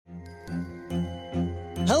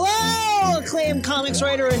acclaimed comics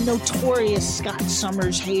writer and notorious Scott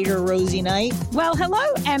Summers hater, Rosie Knight. Well, hello,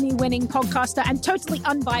 Emmy-winning podcaster and totally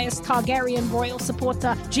unbiased Targaryen royal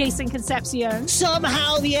supporter, Jason Concepcion.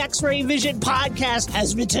 Somehow the X-Ray Vision podcast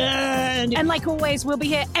has returned. And like always, we'll be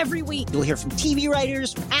here every week. You'll hear from TV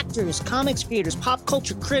writers, actors, comics creators, pop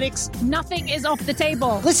culture critics. Nothing is off the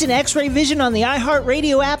table. Listen to X-Ray Vision on the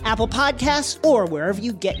iHeartRadio app, Apple Podcasts, or wherever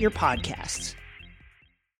you get your podcasts.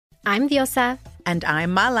 I'm Diosa. And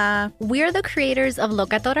I'm Mala. We're the creators of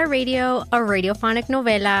Locatora Radio, a radiophonic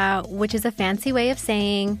novela, which is a fancy way of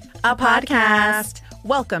saying a podcast.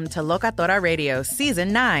 Welcome to Locatora Radio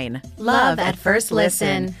Season 9. Love at First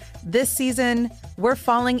Listen. This season, we're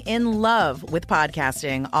falling in love with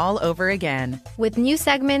podcasting all over again. With new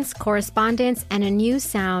segments, correspondence, and a new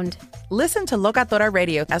sound. Listen to Locatora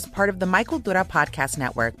Radio as part of the My Cultura Podcast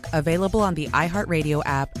Network, available on the iHeartRadio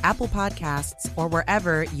app, Apple Podcasts, or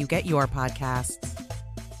wherever you get your podcasts.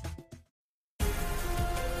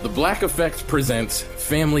 The Black Effect presents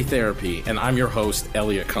Family Therapy, and I'm your host,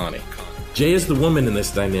 Elliot Connie. Jay is the woman in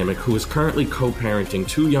this dynamic who is currently co-parenting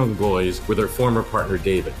 2 young boys with her former partner,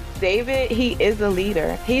 David. David, he is a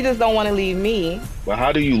leader. He just don't want to leave me. But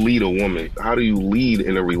how do you lead a woman? How do you lead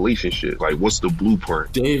in a relationship? Like, what's the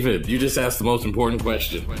blueprint? David, you just asked the most important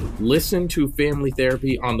question. Listen to Family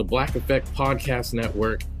Therapy on the Black Effect Podcast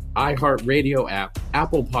Network, iHeartRadio app,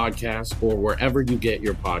 Apple Podcasts, or wherever you get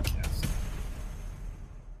your podcasts.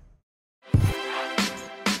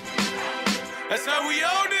 That's how we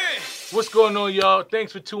own it. What's going on, y'all?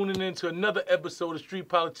 Thanks for tuning in to another episode of Street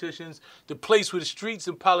Politicians, the place where the streets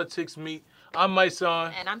and politics meet. I'm Mike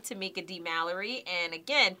Son. And I'm Tamika D. Mallory. And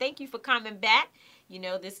again, thank you for coming back. You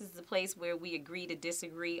know, this is the place where we agree to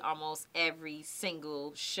disagree almost every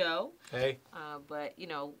single show. Hey. But, you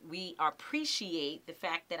know, we appreciate the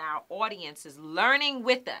fact that our audience is learning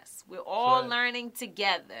with us. We're all learning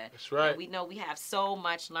together. That's right. And we know we have so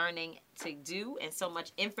much learning to do and so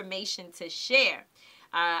much information to share.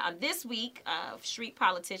 This week, Street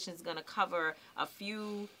Politicians is going to cover a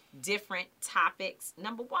few different topics.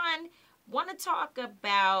 Number one, want to talk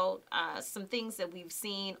about some things that we've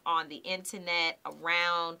seen on the internet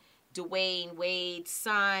around Dwayne Wade's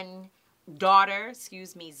daughter,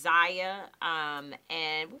 Zaya.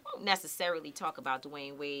 And we won't necessarily talk about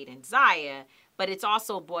Dwayne Wade and Zaya, but it's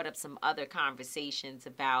also brought up some other conversations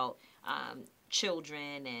about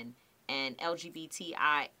children and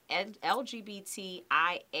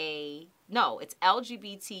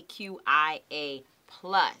LGBTQIA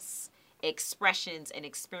plus expressions and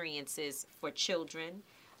experiences for children.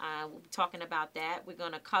 We'll be talking about that. We're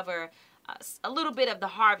going to cover a little bit of the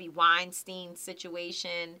Harvey Weinstein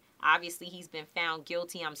situation. Obviously, he's been found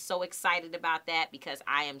guilty. I'm so excited about that because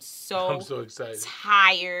I'm so excited.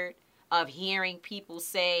 Tired of hearing people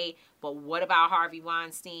say, but what about Harvey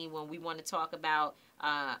Weinstein, when we want to talk about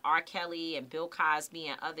R. Kelly and Bill Cosby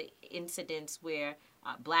and other incidents where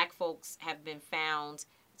black folks have been found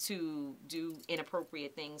to do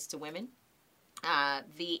inappropriate things to women.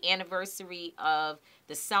 The anniversary of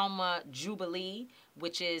the Selma Jubilee,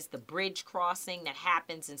 which is the bridge crossing that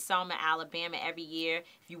happens in Selma, Alabama every year.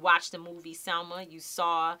 If you watched the movie Selma, you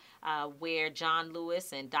saw where John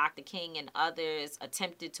Lewis and Dr. King and others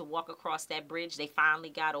attempted to walk across that bridge. They finally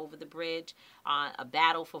got over the bridge. A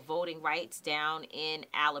battle for voting rights down in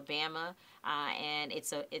Alabama. And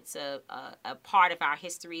it's a part of our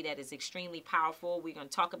history that is extremely powerful. We're going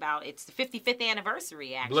to talk about, it's the 55th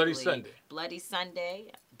anniversary, actually. Bloody Sunday. Bloody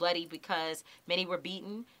Sunday. Bloody because many were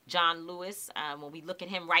beaten. John Lewis, when we look at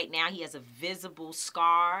him right now, he has a visible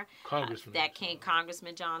scar.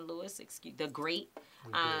 Congressman John Lewis, the great.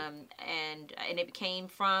 And it came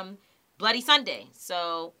from Bloody Sunday.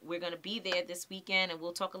 So we're going to be there this weekend, and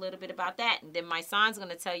we'll talk a little bit about that. And then my son's going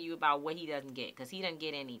to tell you about what he doesn't get, because he doesn't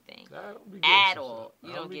get anything at all.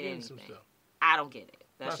 You don't get anything. I don't get it.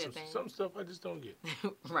 That's your thing? Some stuff I just don't get.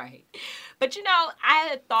 Right. But, you know, I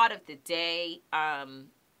had thought of the day,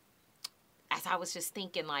 as I was just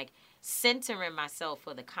thinking, like, centering myself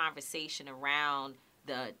for the conversation around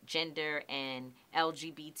the gender and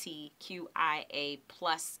LGBTQIA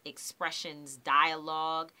plus expressions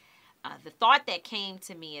dialogue. The thought that came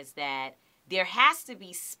to me is that there has to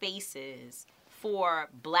be spaces for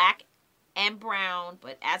black and brown,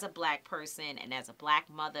 but as a black person and as a black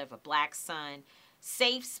mother of a black son,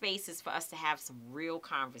 safe spaces for us to have some real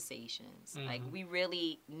conversations. Mm-hmm. Like, we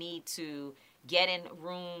really need to get in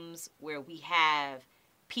rooms where we have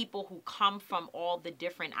people who come from all the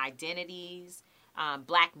different identities,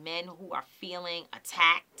 black men who are feeling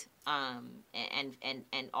attacked,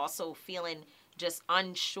 and also feeling just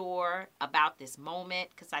unsure about this moment.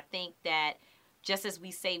 Because I think that just as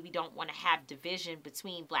we say we don't want to have division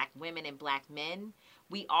between black women and black men,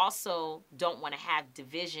 we also don't want to have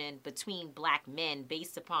division between black men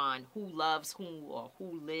based upon who loves who or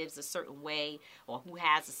who lives a certain way or who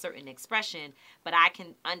has a certain expression. But I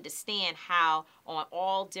can understand how on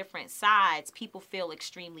all different sides people feel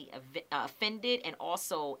extremely offended and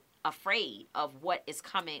also afraid of what is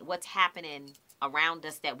coming, what's happening around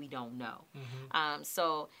us that we don't know.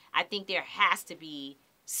 So I think there has to be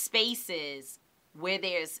spaces where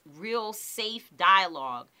there's real safe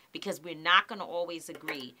dialogue, because we're not going to always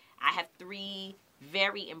agree. I have 3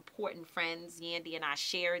 very important friends. Yandy and I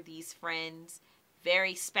share these friends,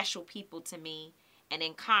 very special people to me. And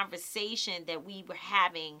in conversation that we were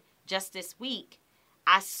having just this week,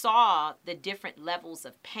 I saw the different levels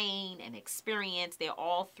of pain and experience. They're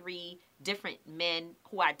all 3 different men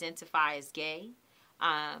who identify as gay.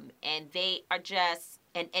 And they are just,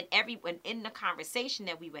 and everyone in the conversation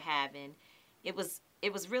that we were having, it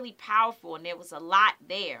was really powerful, and there was a lot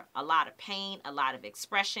there, a lot of pain, a lot of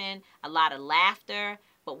expression, a lot of laughter.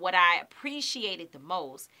 But what I appreciated the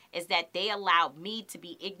most is that they allowed me to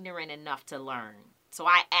be ignorant enough to learn. So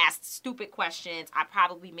I asked stupid questions. I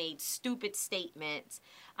probably made stupid statements,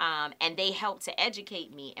 and they helped to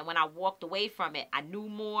educate me. And when I walked away from it, I knew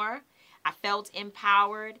more. I felt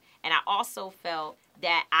empowered, and I also felt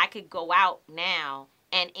that I could go out now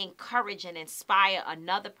and encourage and inspire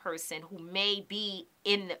another person who may be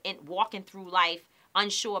in walking through life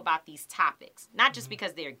unsure about these topics. Not just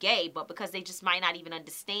because they're gay, but because they just might not even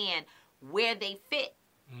understand where they fit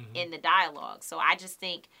in the dialogue. So I just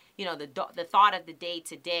think, the thought of the day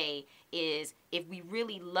today is, if we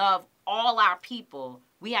really love all our people,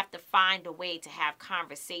 we have to find a way to have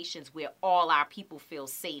conversations where all our people feel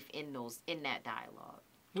safe in that dialogue.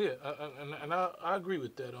 Yeah, I agree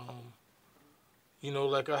with that.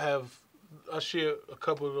 I share a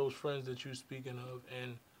couple of those friends that you're speaking of,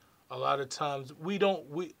 and a lot of times we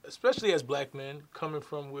especially as black men, coming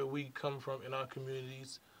from where we come from in our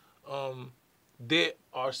communities, there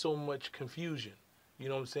are so much confusion. You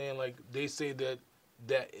know what I'm saying? Like, they say that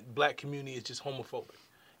black community is just homophobic.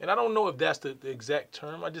 And I don't know if that's the exact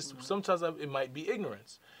term. Sometimes it might be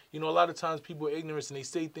ignorance. A lot of times people are ignorant and they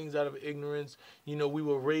say things out of ignorance. We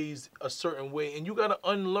were raised a certain way, and you got to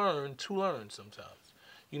unlearn to learn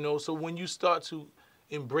sometimes. So when you start to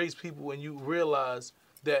embrace people and you realize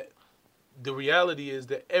that the reality is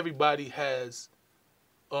that everybody has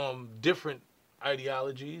different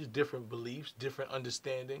ideologies, different beliefs, different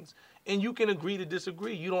understandings, and you can agree to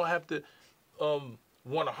disagree. You don't have to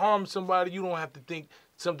want to harm somebody. You don't have to think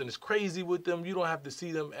something is crazy with them. You don't have to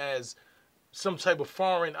see them as some type of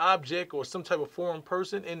foreign object or some type of foreign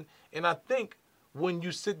person. And I think when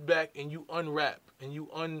you sit back and you unwrap and you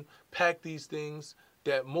unpack these things,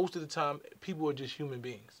 that most of the time people are just human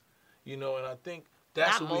beings, and I think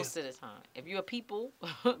that's not most of the time. If you're a people,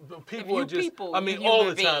 people are just. I mean, all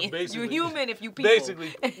the time, basically. You're human if you people.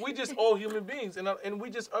 Basically, we just all human beings, and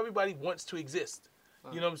everybody wants to exist.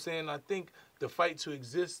 You know what I'm saying? I think the fight to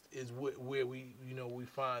exist is where we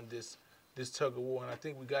find this tug of war, and I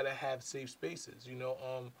think we got to have safe spaces.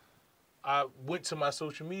 I went to my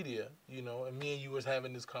social media, and me and you was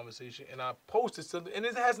having this conversation, and I posted something, and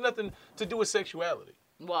it has nothing to do with sexuality.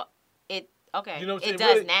 Well, okay. You know what I'm saying? It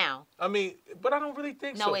does really, now. I mean, but I don't really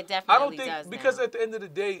think so. No, it definitely I don't think, does because now. At the end of the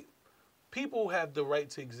day, people have the right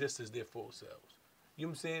to exist as their full selves. You know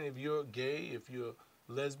what I'm saying? If you're gay, if you're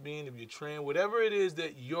lesbian, if you're trans, whatever it is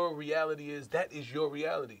that your reality is, that is your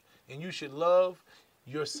reality. And you should love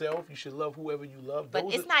yourself. You should love whoever you love. But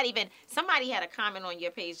it's not even, somebody had a comment on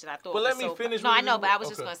your page that I thought was let me finish. No, I know, but I was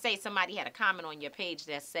just going to say, somebody had a comment on your page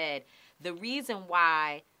that said, the reason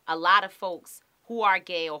why a lot of folks who are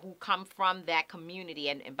gay or who come from that community,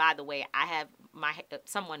 and by the way, I have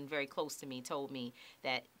someone very close to me told me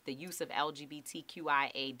that the use of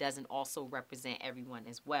LGBTQIA doesn't also represent everyone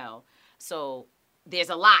as well. So there's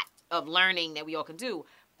a lot of learning that we all can do.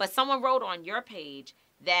 But someone wrote on your page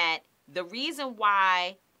that the reason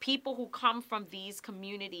why people who come from these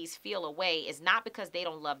communities feel away is not because they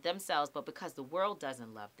don't love themselves, but because the world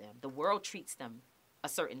doesn't love them. The world treats them a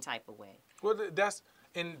certain type of way. Well,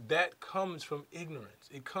 that comes from ignorance.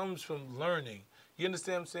 It comes from learning. You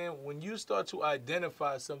understand what I'm saying? When you start to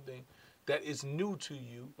identify something that is new to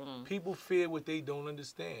you, people fear what they don't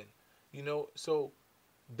understand. So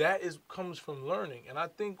that comes from learning. And I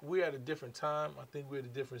think we're at a different time. I think we're at a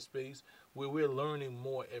different space where we're learning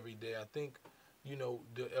more every day. I think,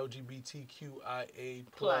 the LGBTQIA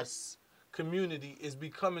plus community is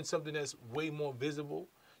becoming something that's way more visible,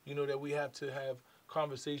 that we have to have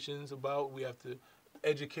conversations about. We have to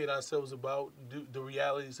educate ourselves about the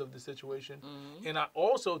realities of the situation. And I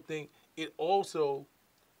also think it also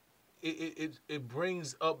it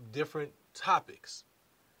brings up different topics,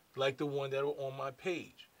 like the one that were on my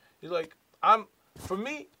page. It's like for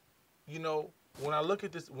me, you know, when I look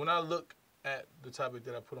at this, when I look at the topic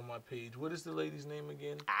that I put on my page, what is the lady's name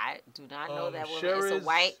again? I do not know that woman. Sherriz, it's a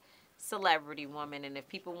white celebrity woman, and if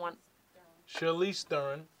people want Charlize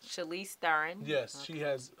Theron. Charlize Theron. Yes,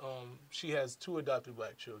 okay. She has 2 adopted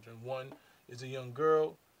black children. One is a young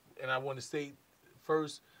girl, and I want to state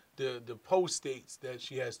first, the post states that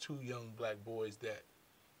she has 2 young black boys that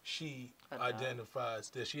she identifies,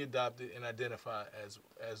 that she adopted and identify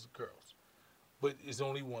as girls. But it's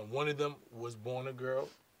only one. One of them was born a girl,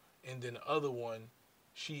 and then the other one,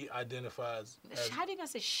 she identifies as... How do you gonna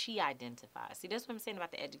say she identifies? See, that's what I'm saying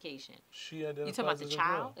about the education. She identifies. You talking about the as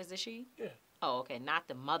child? A girl. Is it she? Yeah. Oh, okay. Not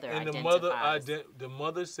the mother. And identifies. the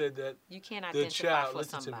mother said that you can't the identify child. for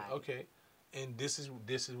Listen somebody. to me, okay? And this is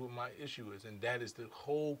what my issue is, and that is the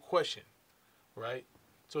whole question, right?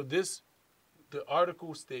 So the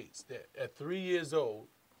article states that at 3 years old,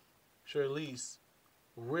 Charlize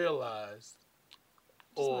realized.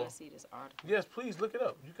 I just want to see this article. Yes, please look it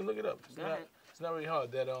up. You can look it up. Go ahead. It's not really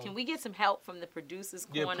hard. Can we get some help from the producers'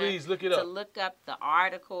 corner? Yeah, please look it up. To look up the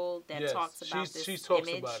article that talks about this she talks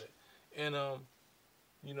image. about it. And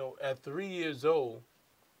you know, at 3 years old,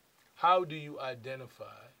 how do you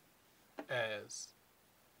identify as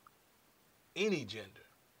any gender?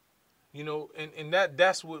 You know, and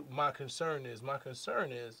that's what my concern is. My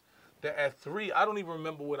concern is that at 3, I don't even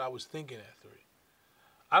remember what I was thinking at 3.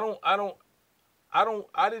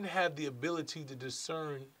 I didn't have the ability to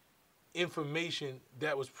discern information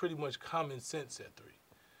that was pretty much common sense at 3.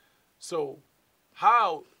 So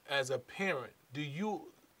how, as a parent, do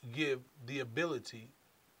you give the ability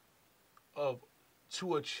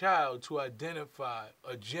to a child to identify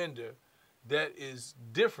a gender that is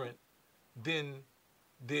different than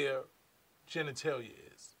their genitalia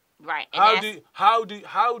is? Right. And how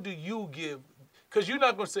do you give? Because you're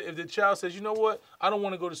not going to say, if the child says, you know what, I don't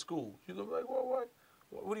want to go to school, you're going to be like, well, what?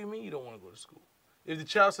 What do you mean you don't want to go to school? If the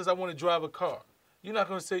child says, I want to drive a car, you're not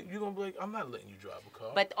going to say, you're going to be like, I'm not letting you drive a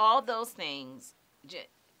car. But all those things,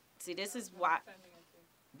 see, this is why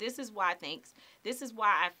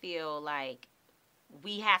I feel like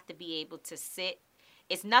we have to be able to sit.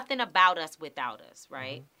 It's nothing about us without us,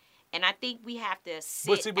 right? Mm-hmm. And I think we have to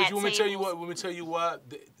sit but at let me tell you why.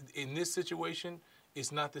 In this situation,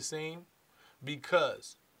 it's not the same.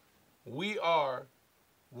 Because what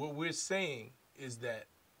we're saying is that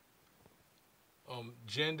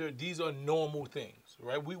gender, these are normal things,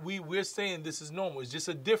 right? We're saying this is normal. It's just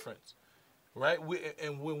a difference, right?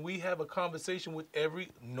 And when we have a conversation with every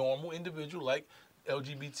normal individual, like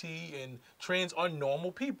LGBT and trans are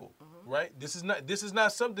normal people, mm-hmm. right? This is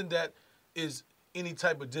not something that is any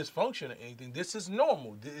type of dysfunction or anything. This is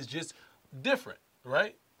normal. It's just different,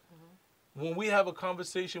 right? Mm-hmm. When we have a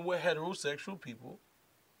conversation with heterosexual people,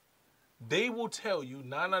 they will tell you,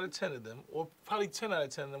 9 out of 10 of them, or probably 10 out of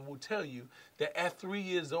 10 of them will tell you that at 3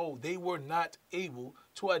 years old, they were not able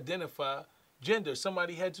to identify gender.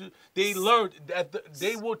 Somebody had to, they learned that,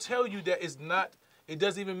 they will tell you that it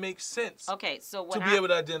doesn't even make sense. Okay, so to be able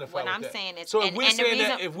to identify what I'm that. saying is, so if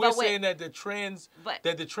we're saying that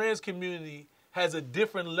the trans community has a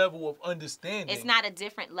different level of understanding. It's not a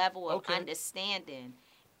different level of understanding.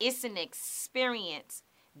 It's an experience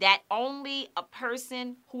that only a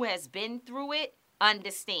person who has been through it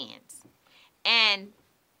understands,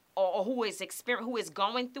 or who is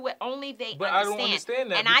going through it. Only they but understand. I don't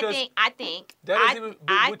understand that. And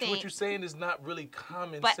I think what you're saying is not really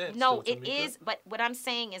common sense. No, it is. But what I'm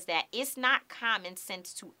saying is that it's not common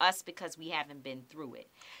sense to us because we haven't been through it.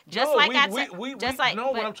 What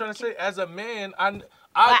I'm trying to say, as a man,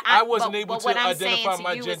 I wasn't able to identify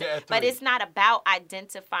my gender at 3. But it's not about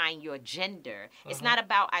identifying your gender. It's not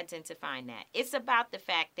about identifying that. It's about the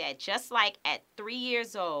fact that just like at 3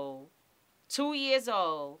 years old, 2 years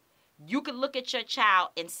old, you could look at your child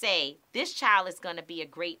and say, this child is going to be a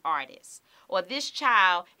great artist, or this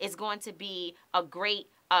child is going to be a great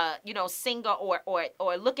singer,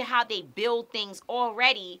 or look at how they build things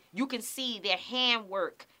already. You can see their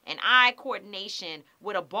handwork and eye coordination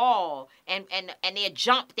with a ball and their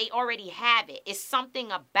jump. They already have it. It's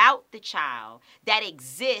something about the child that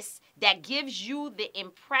exists that gives you the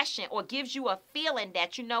impression or gives you a feeling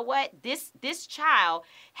that, you know what, this child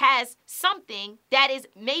has something that is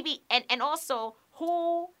maybe, and also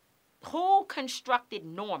who constructed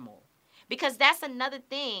normal. Because that's another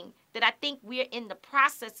thing that I think we're in the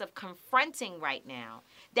process of confronting right now.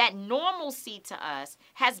 That normalcy to us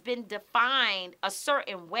has been defined a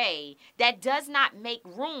certain way that does not make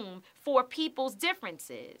room for people's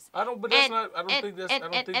differences. I don't think that's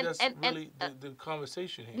really the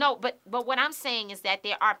conversation here. No, but what I'm saying is that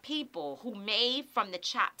there are people who may, from the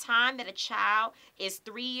time that a child is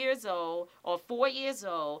 3 years old or 4 years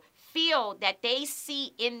old, feel that they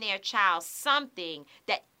see in their child something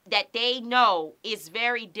that they know is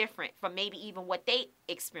very different from maybe even what they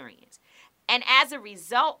experience. And as a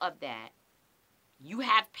result of that, you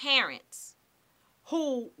have parents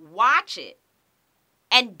who watch it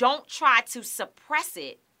and don't try to suppress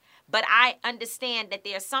it. But I understand that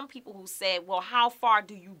there are some people who say, well, how far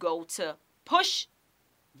do you go to push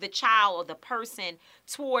the child or the person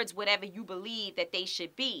towards whatever you believe that they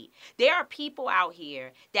should be? There are people out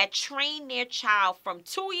here that train their child from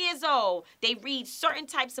 2 years old. They read certain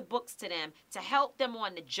types of books to them to help them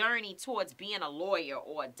on the journey towards being a lawyer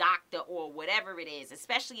or a doctor or whatever it is,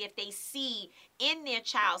 especially if they see in their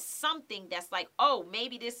child something that's like, oh,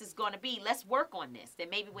 maybe this is going to be, let's work on this. Then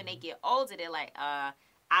maybe when they get older, they're like, I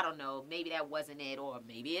don't know, maybe that wasn't it, or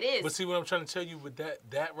maybe it is. But see, what I'm trying to tell you with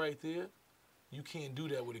that right there, you can't do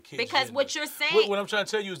that with a kid. Because what you're saying... What I'm trying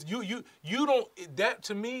to tell you is you don't... That,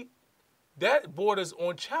 to me, that borders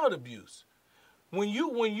on child abuse. When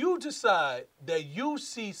you decide that you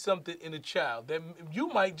see something in a child, that you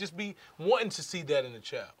might just be wanting to see that in a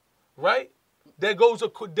child, right? I'm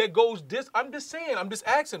just saying, I'm just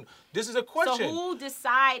asking. This is a question. So who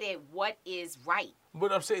decided what is right?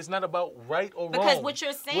 But I'm saying it's not about right or wrong. Because what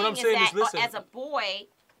you're saying is that as a boy...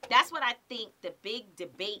 That's what I think the big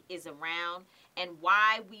debate is around, and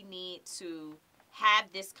why we need to have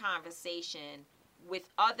this conversation with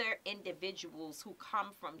other individuals who come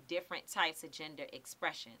from different types of gender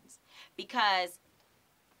expressions. Because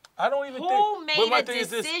I don't even who made a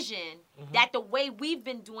decision that the way we've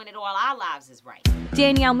been doing it all our lives is right?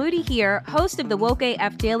 Danielle Moody here, host of the Woke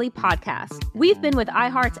AF Daily podcast. We've been with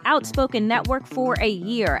iHeart's Outspoken Network for a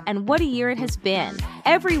year, and what a year it has been.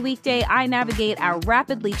 Every weekday, I navigate our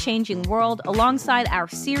rapidly changing world alongside our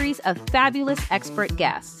series of fabulous expert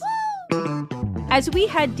guests. As we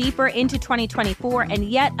head deeper into 2024 and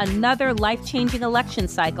yet another life-changing election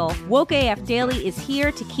cycle, Woke AF Daily is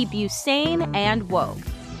here to keep you sane and woke.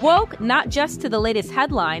 Woke not just to the latest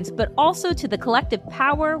headlines, but also to the collective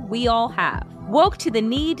power we all have. Woke to the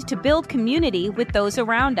need to build community with those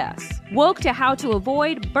around us. Woke to how to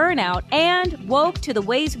avoid burnout, and woke to the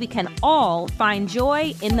ways we can all find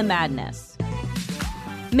joy in the madness.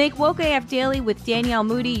 Make Woke AF Daily with Danielle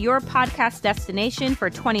Moody your podcast destination for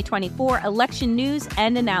 2024 election news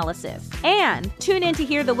and analysis. And tune in to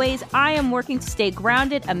hear the ways I am working to stay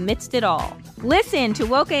grounded amidst it all. Listen to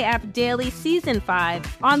Woke AF Daily Season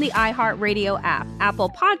 5 on the iHeartRadio app, Apple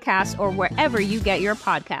Podcasts, or wherever you get your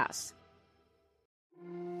podcasts.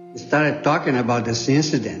 We started talking about this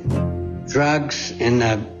incident. Drugs and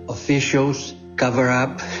officials cover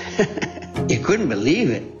up. You couldn't believe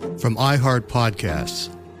it. From iHeart Podcasts.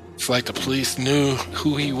 It's like the police knew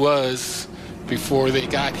who he was before they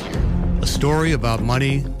got here. A story about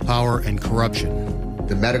money, power, and corruption.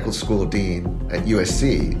 The medical school dean at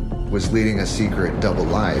USC was leading a secret double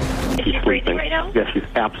life. She's breathing right now? Yes, she's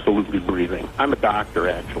absolutely breathing. I'm a doctor,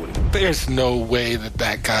 actually. There's no way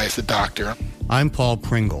that guy's a doctor. I'm Paul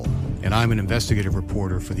Pringle, and I'm an investigative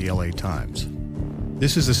reporter for the LA Times.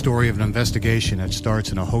 This is the story of an investigation that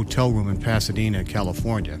starts in a hotel room in Pasadena,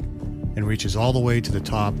 California, and reaches all the way to the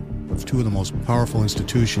top of two of the most powerful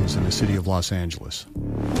institutions in the city of Los Angeles.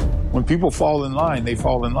 When people fall in line, they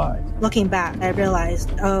fall in line. Looking back, I realized,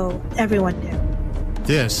 everyone knew.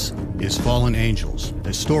 This is Fallen Angels,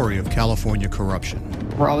 a story of California corruption.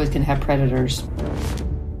 We're always going to have predators.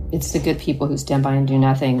 It's the good people who stand by and do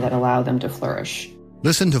nothing that allow them to flourish.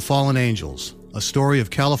 Listen to Fallen Angels, a story of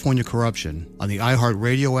California corruption on the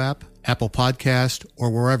iHeartRadio app, Apple Podcast, or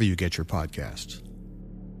wherever you get your podcasts.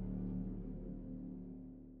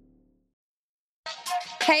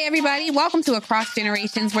 Hey, everybody. Welcome to Across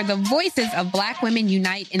Generations, where the voices of Black women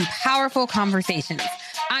unite in powerful conversations.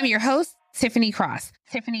 I'm your host, Tiffany Cross.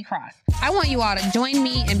 I want you all to join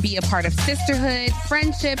me and be a part of sisterhood,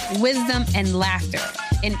 friendship, wisdom, and laughter.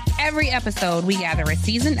 In every episode, we gather a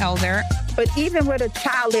seasoned elder. But even with a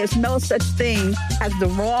child, there's no such thing as the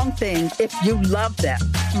wrong thing if you love them.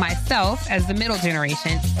 Myself, as the middle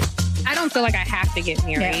generation. I don't feel like I have to get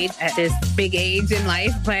married at this big age in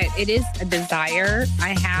life, but it is a desire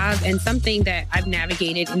I have and something that I've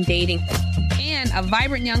navigated in dating. And a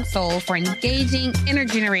vibrant young soul for engaging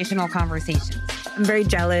intergenerational conversations. I'm very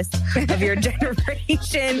jealous of your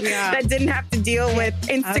generation that didn't have to deal with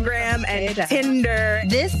Instagram and Tinder.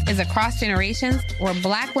 This is Across Generations, where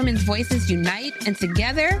Black women's voices unite, and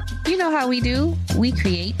together, you know how we do. We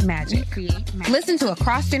create magic. Listen to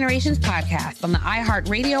Across Generations podcast on the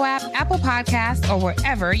iHeartRadio app, Apple Podcasts, or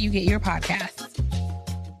wherever you get your podcasts.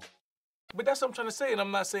 But that's what I'm trying to say, and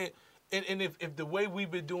I'm not saying, and if the way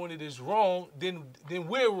we've been doing it is wrong, then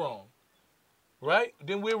we're wrong, right?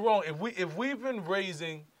 Then we're wrong. If we've been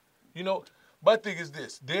raising, my thing is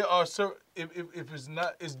this: there are certain if it's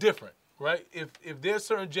not, it's different, right? If there's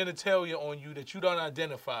certain genitalia on you that you don't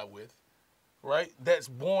identify with, right? That's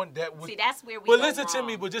born that. See, that's where we. But listen to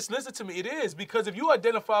me. But just listen to me. It is because if you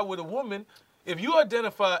identify with a woman, if you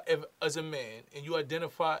identify as a man and you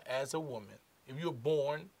identify as a woman, if you're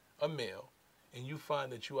born a male and you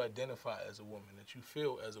find that you identify as a woman, that you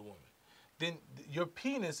feel as a woman, then your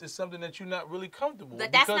penis is something that you're not really comfortable with.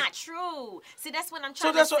 But that's not true. See, that's what I'm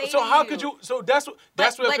trying to say. So how could you? So that's what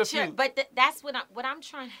I'm confused. But that's what I'm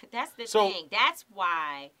trying. That's the thing. That's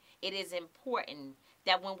why it is important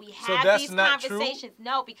that when we have these conversations,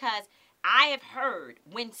 no, because I have heard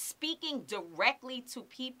when speaking directly to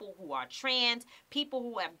people who are trans, people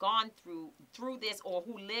who have gone through this or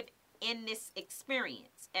who live in this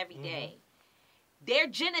experience every day. Their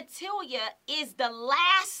genitalia is the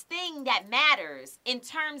last thing that matters in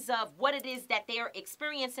terms of what it is that they're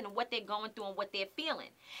experiencing and what they're going through and what they're feeling.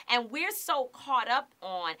 And we're so caught up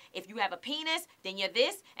on if you have a penis, then you're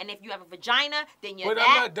this, and if you have a vagina, then you're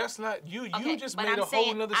that. That's not you. You just made a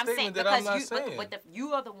whole other statement that I'm not saying. But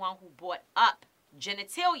you are the one who brought up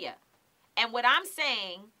genitalia. And what I'm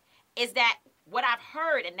saying is that what I've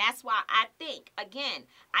heard, and that's why I think, again,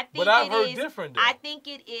 but I've heard different. Though. I think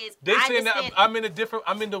it is. They saying that I'm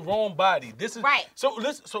in the wrong body. This is right. So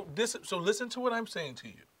listen to what I'm saying to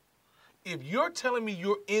you. If you're telling me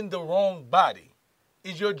you're in the wrong body,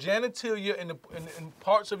 is your genitalia in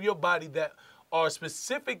parts of your body that are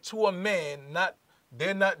specific to a man,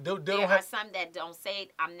 they don't have. There are some that don't say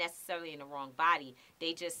I'm necessarily in the wrong body.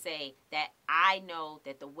 They just say that I know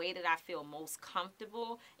that the way that I feel most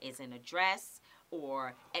comfortable is in a dress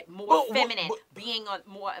or more feminine, being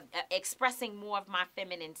more expressing more of my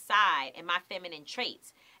feminine side and my feminine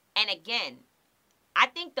traits. And again, I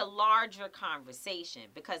think the larger conversation,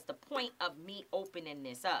 because the point of me opening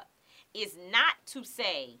this up is not to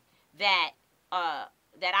say that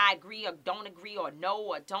that I agree or don't agree or know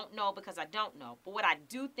or don't know because I don't know. But what I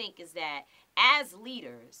do think is that as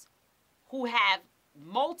leaders who have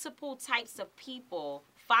multiple types of people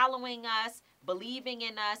following us, believing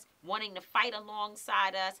in us, wanting to fight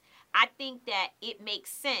alongside us, I think that it makes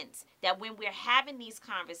sense that when we're having these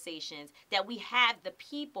conversations, that we have the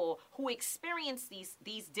people who experience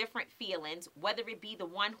these different feelings, whether it be the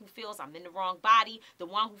one who feels I'm in the wrong body, the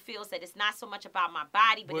one who feels that it's not so much about my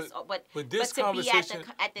body, but this to be at the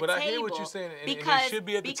but table. I hear what you're saying, and it should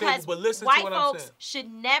be at the table. But listen to what I'm saying. White folks should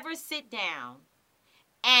never sit down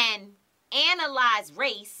and analyze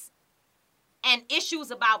race and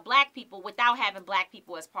issues about black people without having black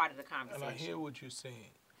people as part of the conversation. And I hear what you're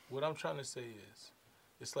saying. What I'm trying to say is,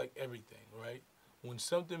 it's like everything, right? When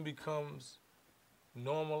something becomes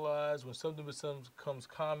normalized, when something becomes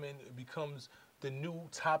common, it becomes the new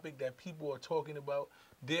topic that people are talking about,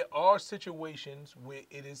 there are situations where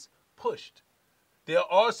it is pushed. There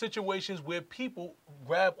are situations where people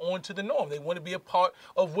grab onto the norm. They want to be a part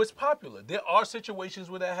of what's popular. There are situations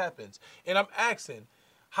where that happens. And I'm asking,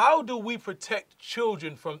 how do we protect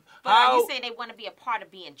children from are you saying they want to be a part of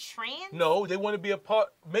being trans? No, they want to be a part.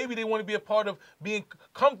 Maybe they want to be a part of being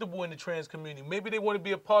comfortable in the trans community. Maybe they want to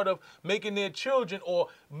be a part of making their children, or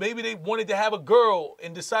maybe they wanted to have a girl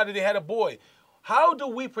and decided they had a boy. How do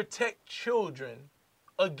we protect children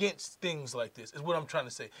against things like this is what I'm trying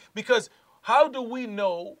to say. Because how do we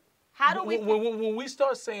know when we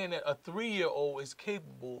start saying that a 3-year-old is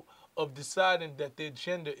capable of deciding that their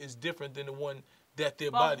gender is different than the one that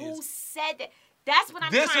their body is? Who said that? That's what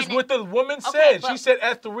I'm This trying is to... what the woman said. She said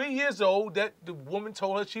at 3 years old that the woman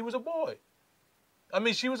told her she was a boy. I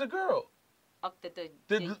mean, she was a girl. The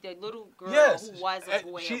little girl who was a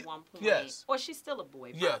boy at one point. Yes. Or she's still a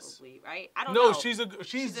boy, probably, right? I don't know. No, she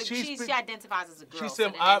identifies as a girl, so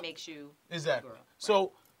then that makes you a girl. Right.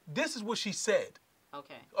 So this is what she said.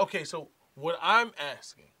 Okay. Okay, so what I'm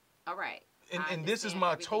asking. All right. And this is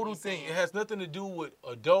my total thing. It has nothing to do with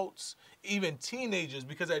adults, even teenagers,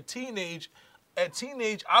 because at teenage,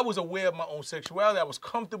 I was aware of my own sexuality. I was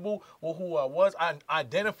comfortable with who I was. I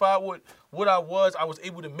identified with what I was. I was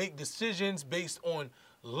able to make decisions based on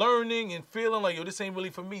learning and feeling like, yo, this ain't really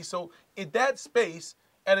for me. So in that space,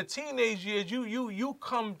 at a teenage years, you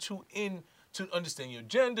come to understand your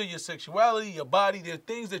gender, your sexuality, your body. There are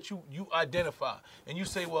things that you identify, and you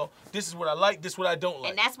say, well, this is what I like, this is what I don't like.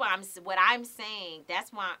 And that's why I'm saying.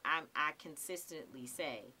 That's why I consistently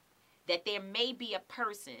say that there may be a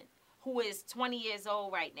person who is 20 years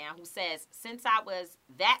old right now who says, since I was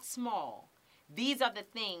that small, these are the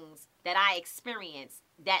things that I experienced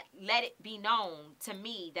that let it be known to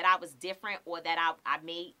me that I was different or that I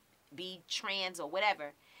may be trans or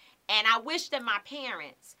whatever. And I wish that my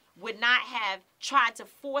parents would not have tried to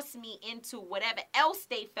force me into whatever else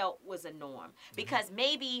they felt was a norm. Because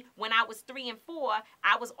maybe when I was 3 and 4,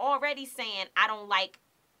 I was already saying I don't like,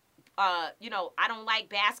 I don't like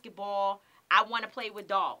basketball. I want to play with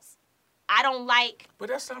dolls. I don't like... But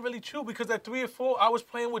that's not really true, because at 3 or 4, I was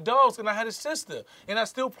playing with dolls, and I had a sister, and I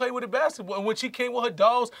still play with the basketball. And when she came with her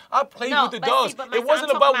dolls, I played with the dolls. It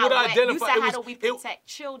wasn't about what I identified. You said, how do we protect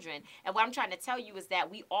children? And what I'm trying to tell you is that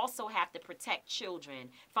we also have to protect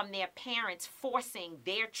children from their parents forcing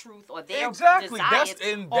their truth or their desires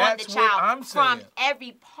on the child from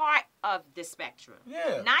every part of the spectrum.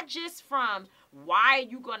 Yeah. Not just from why are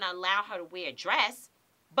you going to allow her to wear a dress,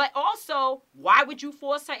 but also, why would you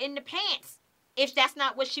force her in the pants if that's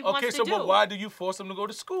not what she wants to do? Okay, so but why do you force them to go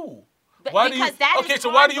to school? But why because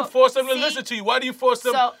why do you force them to listen to you? Why do you force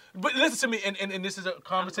them? But listen to me, and this is a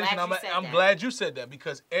conversation. I'm glad you said that,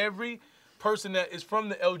 because every person that is from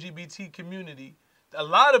the LGBT community, a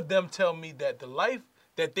lot of them tell me that the life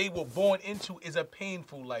that they were born into is a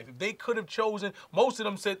painful life. If they could have chosen, most of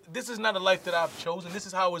them said, this is not a life that I've chosen. This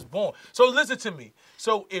is how I was born. So listen to me.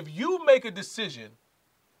 So if you make a decision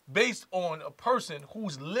based on a person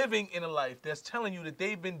who's living in a life that's telling you that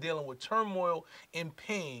they've been dealing with turmoil and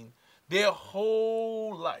pain their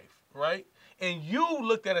whole life, right? And you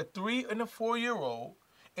looked at a 3 and a 4-year-old,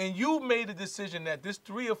 and you made a decision that this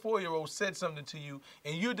 3 or 4-year-old said something to you,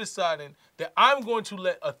 and you're deciding that I'm going to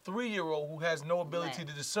let a 3-year-old who has no ability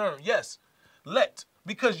to discern,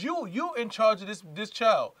 because you're in charge of this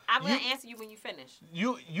child. I'm going to answer you when you finish.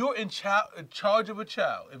 You're in charge of a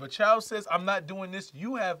child. If a child says, I'm not doing this,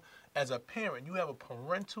 you have, as a parent, you have a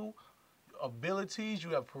parental abilities, you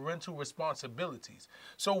have parental responsibilities.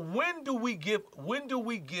 So when do we give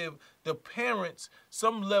the parents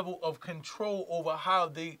some level of control over how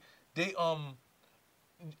they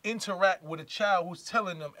interact with a child who's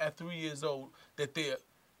telling them at 3 years old that they're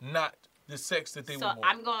not the sex that they were born?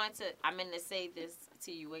 I'm going to say this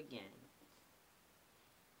to you again.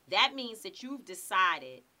 That means that you've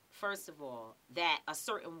decided, first of all, that a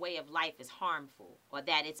certain way of life is harmful or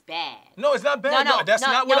that it's bad. No, it's not bad. No, that's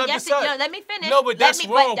not what I've decided. Let me finish. No, but that's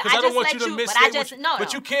wrong, because I don't want you to misstate.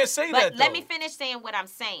 But you can't say that, though. Let me finish saying what I'm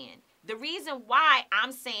saying. The reason why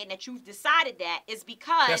I'm saying that you've decided that is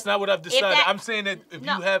because... That's not what I've decided. I'm saying that if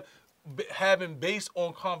you have... having based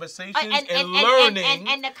on conversations and learning.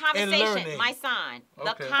 And the conversation, my son,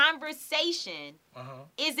 the conversation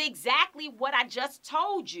is exactly what I just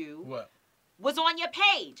told you was on your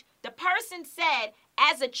page. The person said,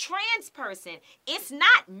 as a trans person, it's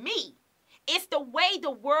not me. It's the way the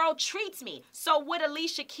world treats me. So what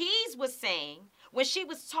Alicia Keys was saying when she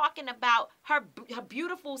was talking about her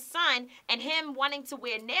beautiful son and him wanting to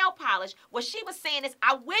wear nail polish, what she was saying is,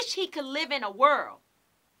 I wish he could live in a world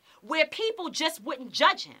where people just wouldn't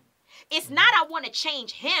judge him. It's not I want to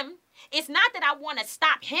change him. It's not that I want to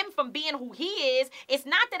stop him from being who he is. It's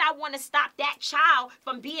not that I want to stop that child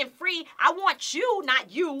from being free. I want you,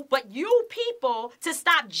 not you, but you people to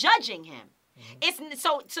stop judging him. It's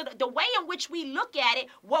so the way in which we look at it,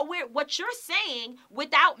 what you're saying,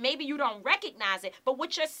 without, maybe you don't recognize it, but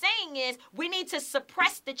what you're saying is we need to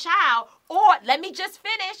suppress the child, or let me just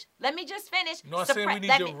finish. No, I'm saying we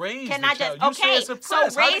need to raise the child. Okay, so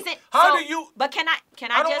raise it. How do you? But can I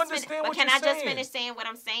just finish saying what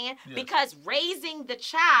I'm saying? Yes. Because raising the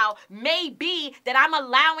child may be that I'm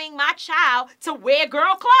allowing my child to wear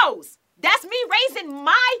girl clothes. That's me raising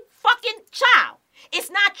my fucking child.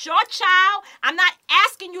 It's not your child. I'm not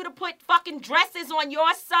asking you to put fucking dresses on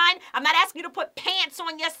your son. I'm not asking you to put pants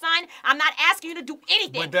on your son. I'm not asking you to do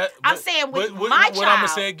anything. I'm saying with my child. What I'm going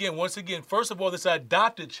to say again, once again, first of all, this is an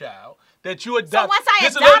adopted child that you adopt. So once I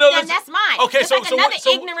adopt them, that's mine. Okay, just like another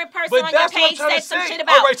ignorant person on your page said some shit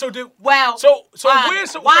about. All right,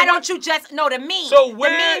 why don't you just know the meme?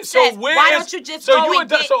 Why don't you just go and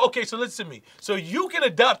get? So listen to me. So you can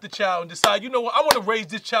adopt the child and decide, you know what, I want to raise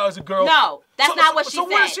this child as a girl. No, that's not what she said. So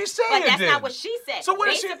what is she saying then? But that's not what she said. So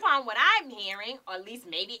based upon what I'm hearing, or at least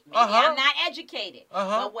maybe I'm not educated.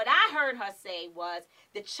 But what I heard her say was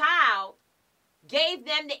the child gave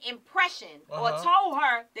them the impression or told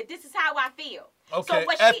her that this is how I feel. Okay,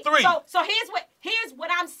 at 3. So here's what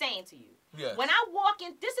I'm saying to you. Yes. When I walk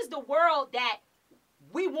in, this is the world that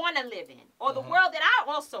we want to live in, or the world that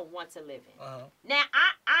I also want to live in. Now,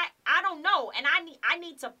 I don't know, and I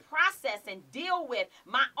need to process and deal with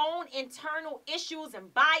my own internal issues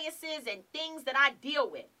and biases and things that I deal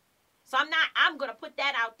with. So I'm going to put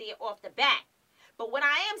that out there off the bat. But what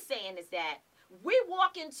I am saying is that we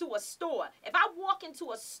walk into a store. If I walk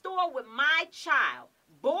into a store with my child,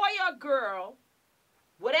 boy or girl,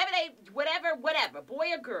 whatever, boy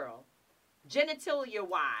or girl,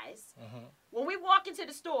 genitalia-wise, when we walk into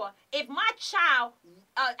the store, if my child,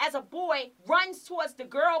 as a boy, runs towards the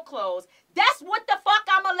girl clothes, that's what the fuck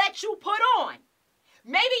I'm going to let you put on.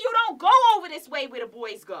 Maybe you don't go over this way where the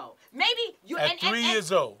boys go. Maybe you... At 3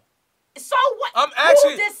 years old. So what? I'm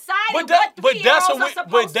actually, who decided what 3-year-olds are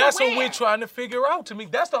supposed but that's to wear? what we're trying to figure out. To me,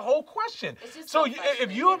 that's the whole question. So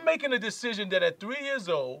if you're making a decision that at 3 years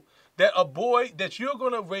old, that a boy, that you're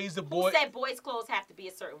going to raise the boy. Who said boys' clothes have to be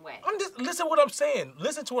a certain way? Listen to what I'm saying.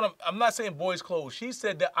 Listen to what I'm not saying boys' clothes. She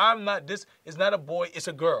said that this is not a boy, it's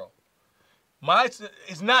a girl.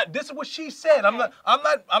 It's not. This is what she said. Okay.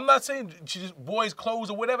 I'm not saying boys' clothes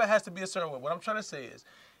or whatever has to be a certain way. What I'm trying to say is,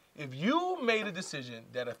 if you made a decision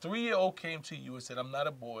that a 3-year-old came to you and said, I'm not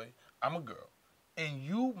a boy, I'm a girl, and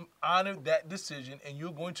you honored that decision and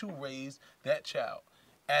you're going to raise that child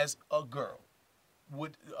as a girl,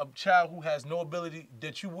 with a child who has no ability,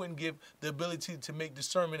 that you wouldn't give the ability to make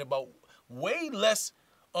discernment about way less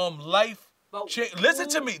life. Listen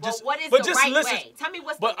to me. What is the right way? Tell me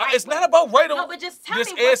what's the right way. It's not about right or wrong. No, but just tell me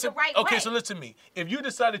what's the right way. Okay, so listen to me. If you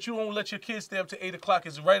decide that you won't let your kids stay up to 8 o'clock,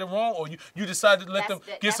 is it right or wrong? Or you decide to let them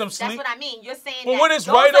get some sleep? That's what I mean. You're saying that what is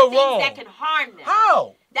right or wrong? That can harm them.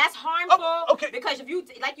 How? That's harmful. Okay. Because if you,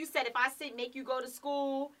 like you said, if I make you go to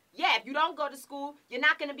school, if you don't go to school, you're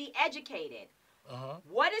not going to be educated.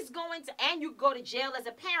 What is going to, and you go to jail as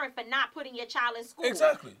a parent for not putting your child in school.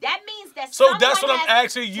 Exactly. That means that so that's what I'm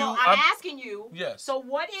asking you. So I'm asking you. Yes. So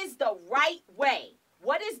what is the right way?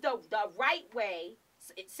 What is the right way?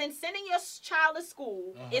 Since sending your child to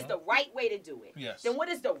school is the right way to do it. Yes. Then what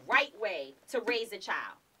is the right way to raise a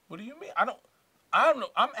child? What do you mean? I don't know.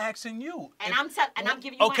 I'm asking you. And I'm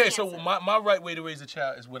giving you my answer. So my right way to raise a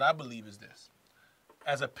child is what I believe is this.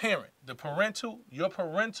 As a parent, your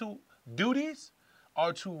parental duties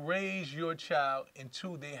are to raise your child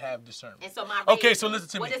until they have discernment. And so my so listen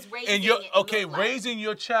to me. What is raising raising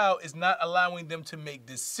your child is not allowing them to make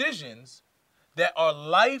decisions that are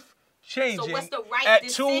life-changing. So what's the right at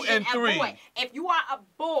decision 2 and 3? Boy? If you are a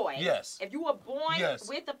boy, yes. If you were born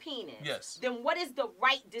with a penis, yes. Then what is the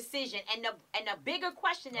right decision? And the bigger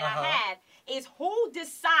question that I have is who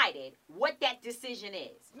decided what that decision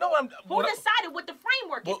is? Who decided what the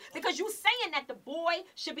framework is? Because you're saying that the boy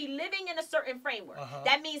should be living in a certain framework.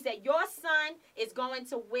 That means that your son is going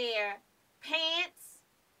to wear pants.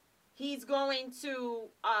 He's going to,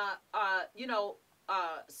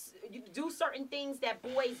 do certain things that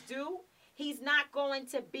boys do. He's not going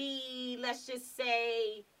to be, let's just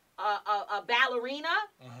say, a ballerina,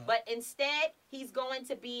 but instead he's going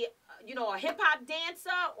to be, a hip-hop dancer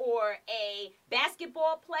or a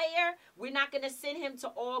basketball player. We're not going to send him to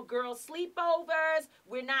all-girl sleepovers.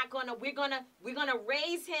 We're gonna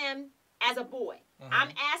raise him as a boy. I'm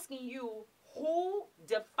asking you, who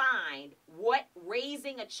defined what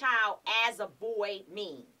raising a child as a boy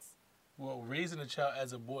means? Well, raising a child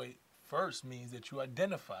as a boy first means that you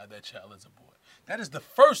identify that child as a boy. That is the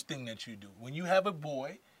first thing that you do. When you have a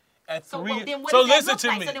boy at 3 years. So listen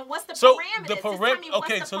to me. So then what's the parameters?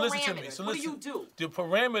 Okay, so listen to me. So what do you do? The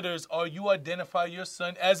parameters are you identify your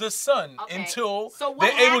son as a son until so what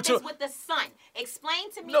they're able happens to. with the son?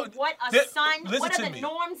 Explain to me what a son. What are the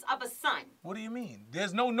norms of a son? What do you mean?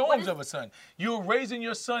 There's no norms of a son. You're raising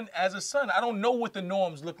your son as a son. I don't know what the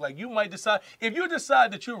norms look like. You might decide, if you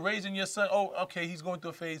decide that you're raising your son, he's going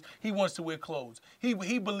through a phase, he wants to wear clothes.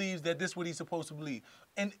 He believes that this is what he's supposed to believe.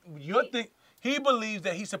 And he believes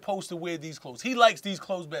that he's supposed to wear these clothes. He likes these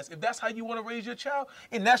clothes best. If that's how you want to raise your child,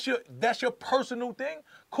 and that's your personal thing,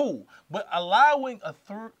 cool. But allowing a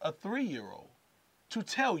 3-year-old to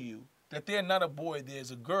tell you that they're not a boy,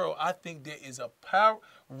 there's a girl, I think there is a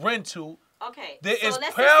parental. Okay. There is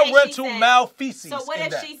parental malfeasance. So what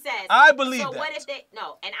if she says? I believe that. So what if they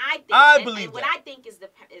and I believe that. What I think is the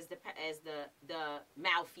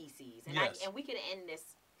malfeasance, and we can end this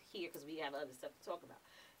here because we have other stuff to talk about.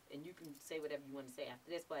 And you can say whatever you want to say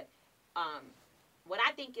after this, but what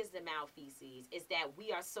I think is the malfeasance is that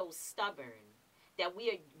we are so stubborn that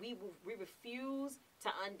we refuse to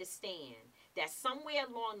understand that somewhere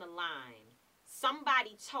along the line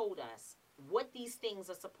somebody told us what these things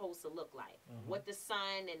are supposed to look like, what the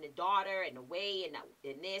son and the daughter and the way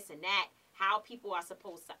and this and that, how people are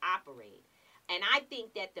supposed to operate. And I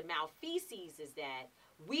think that the malfeasance is that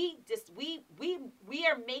we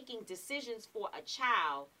are making decisions for a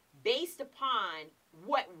child based upon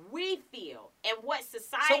what we feel and what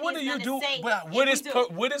society. So what do you do? Say what is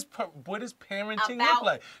parenting look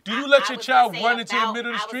like? Do you let your child run into the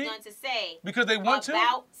middle of the street? I was going to say because they want to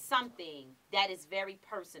about something that is very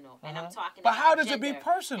personal, and I'm talking. But about how does gender. it be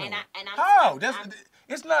personal? How?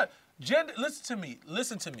 It's not gender.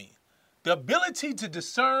 Listen to me. The ability to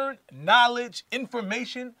discern knowledge,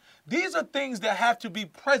 information, these are things that have to be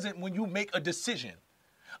present when you make a decision.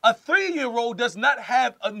 A 3-year-old does not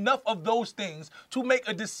have enough of those things to make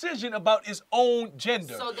a decision about its own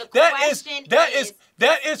gender. So the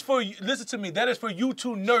that is for you. Listen to me. That is for you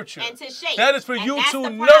to nurture. And to shape. That is for and you that's to the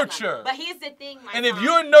nurture. But here's the thing, my and son. if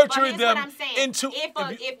you're nurturing them into,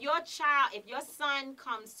 if your son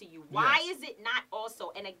comes to you, why is it not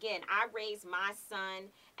also? And again, I raised my son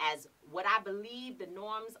as what I believe the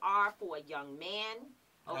norms are for a young man.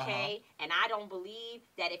 Okay, and I don't believe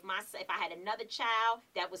that if I had another child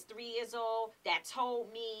that was 3 years old that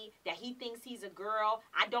told me that he thinks he's a girl,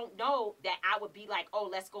 I don't know that I would be like, oh,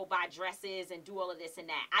 let's go buy dresses and do all of this and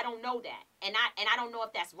that. I don't know that, and I don't know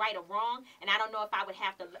if that's right or wrong, and I don't know if I would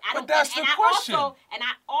have to. But that's the question.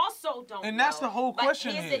 I also don't. And that's the whole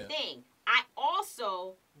question here. Here's the thing: I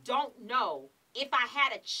also don't know if I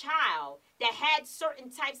had a child that had certain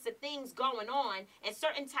types of things going on and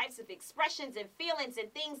certain types of expressions and feelings and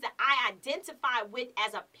things that I identify with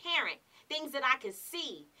as a parent, things that I can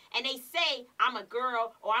see, and they say I'm a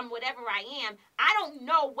girl or I'm whatever I am, I don't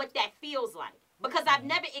know what that feels like because I've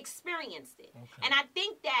never experienced it. Okay. And I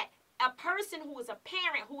think that a person who is a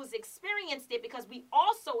parent who has experienced it, because we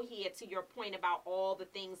also hear, to your point about all the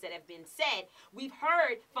things that have been said, we've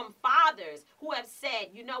heard from fathers who have said,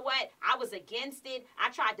 you know what, I was against it. I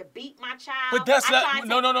tried to beat my child. But that's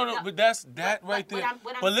no. But that's that right there.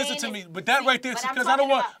 But listen to me. But that right there, because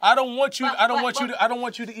I don't want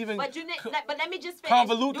you to even. But let me just finish.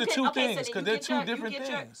 Convolute the two things because they're two different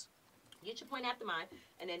things. Get your point after mine,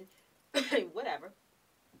 and then whatever.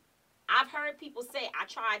 I've heard people say, I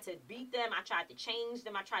tried to beat them, I tried to change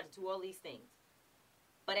them, I tried to do all these things.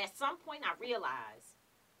 But at some point, I realized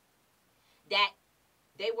that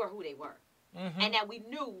they were who they were. Mm-hmm. And that we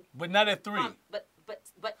knew. But not at 3. But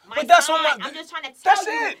that's son, what I'm just trying to tell that's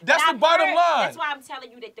you. It. That's the bottom line. That's why I'm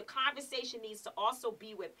telling you that the conversation needs to also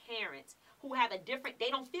be with parents who have they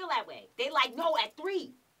don't feel that way. They like, no, at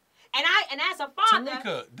 3. And as a father,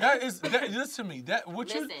 Tamika, listen to me.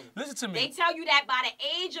 Listen to me. They tell you that by the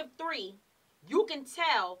age of 3, you can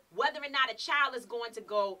tell whether or not a child is going to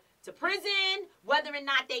go to prison, whether or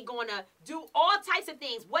not they're going to do all types of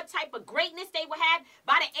things, what type of greatness they will have.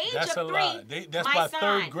 By the age of 3, that's by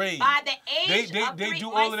 3rd grade. By the age of 3, they do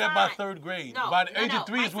all of that by 3rd grade. No, by the age of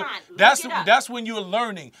 3 is when that's when you're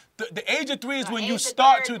learning. The age of 3 is when you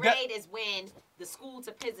start to. The grade is when the school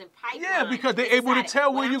to prison pipeline. Yeah, because they're able to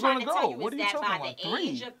tell where you're going to go. What are you talking about? By the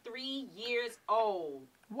age of 3 years old,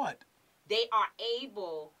 what? They are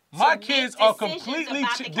able. My kids are completely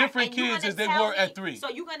different kids as they were at 3. So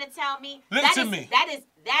you're going to tell me? Listen to me.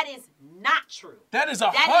 That is not true. That is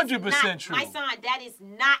 100% true. My son, that is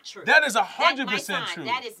not true. That is 100% true.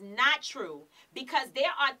 That is not true, because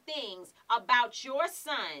there are things about your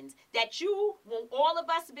sons that when all of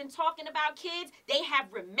us have been talking about kids, they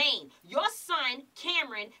have remained. Your son,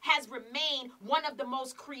 Cameron, has remained one of the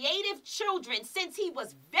most creative children since he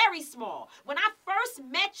was very small. When I first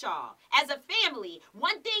met y'all as a family,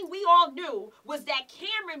 one thing we all knew was that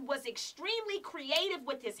Cameron was extremely creative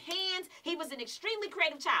with his hands. He was an extremely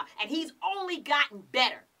creative child, and he's only gotten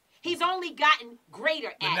better. He's only gotten greater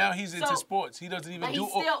at it. But now he's into sports. He doesn't even do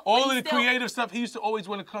all of the creative stuff. He used to always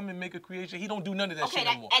want to come and make a creation. He don't do none of that shit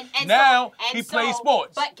anymore. Now he plays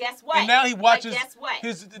sports. But guess what? And now he watches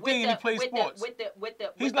his thing and he plays sports. With the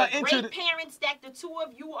great parents that the two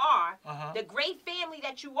of you are, the great family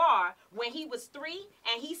that you are, when he was 3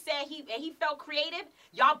 and he said he felt creative,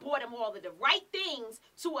 y'all bought him all of the right things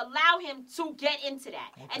to allow him to get into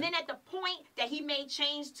that. Okay. And then at the point that he made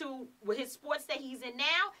change to his sports that he's in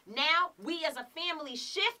now we as a family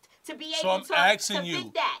shift to be able to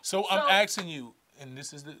fit that. So I'm asking you, and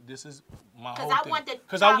this is my whole thing.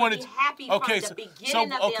 Because I want to be happy from the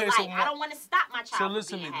beginning of their life. I don't want to stop my child. So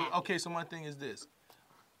listen to me. Happy. Okay, so my thing is this: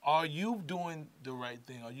 are you doing the right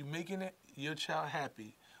thing? Are you making your child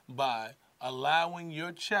happy by allowing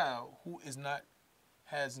your child who is not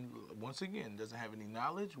doesn't have any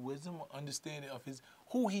knowledge, wisdom, or understanding of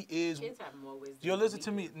who he is. Kids have more wisdom. Yo, listen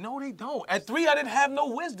to me. No, they don't. At 3, I didn't have no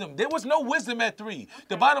wisdom. There was no wisdom at 3. Okay.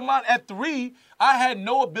 The bottom line, at 3, I had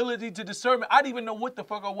no ability to discern. I didn't even know what the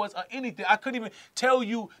fuck I was or anything. I couldn't even tell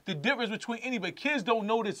you the difference between anybody. Kids don't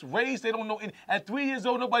know this race. They don't know. At 3 years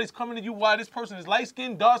old, nobody's coming to you why this person is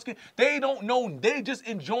light-skinned, dark-skinned. They don't know. They just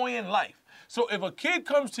enjoying life. So if a kid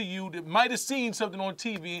comes to you that might have seen something on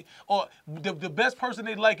TV, or the best person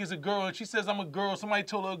they like is a girl, and she says, I'm a girl, somebody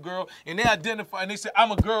told her a girl, and they identify, and they say,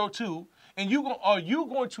 I'm a girl too, and are you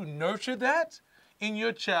going to nurture that in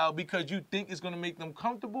your child because you think it's going to make them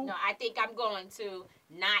comfortable? No, I think I'm going to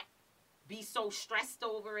not be so stressed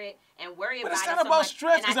over it and worry about it. But it's so not about much.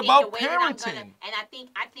 stress, it's about parenting.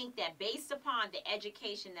 I think that based upon the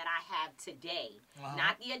education that I have today,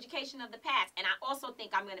 not the education of the past, and I also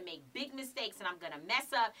think I'm going to make big mistakes and I'm going to mess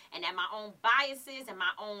up, and that my own biases and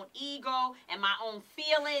my own ego and my own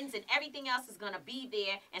feelings and everything else is going to be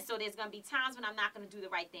there, and so there's going to be times when I'm not going to do the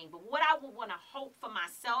right thing. But what I would want to hope for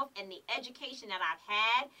myself and the education that I've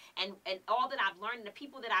had and all that I've learned and the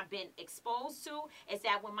people that I've been exposed to is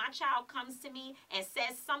that when my child comes to me and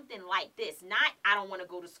says something like this, not I don't want to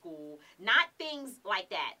go to school, not things like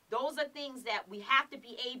that. Those are things that we have to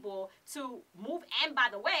be able to move. And by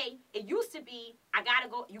the way, it used to be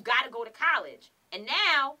you gotta go to college. And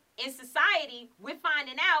now in society, we're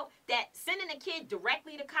finding out that sending a kid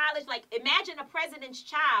directly to college, like imagine a president's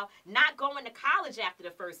child not going to college after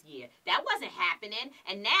the first year. That wasn't happening.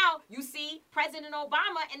 And now you see President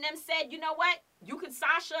Obama and them said, you know what? You could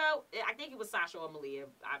I think it was Sasha or Malia.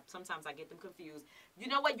 Sometimes I get them confused. You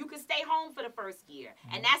know what? You could stay home for the first year.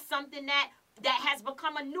 Mm-hmm. And that's something that has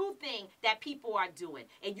become a new thing that people are doing.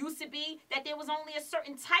 It used to be that there was only a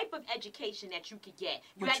certain type of education that you could get.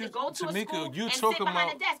 You had to go to a school and sit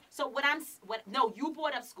behind a desk. So you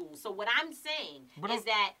brought up school. So what I'm saying is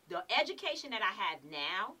that the education that I have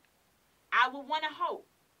now, I would want to hope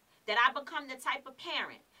that I become the type of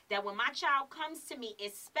parent that when my child comes to me,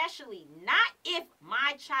 especially not if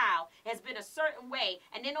my child has been a certain way,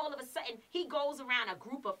 and then all of a sudden he goes around a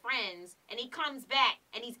group of friends and he comes back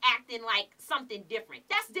and he's acting like something different.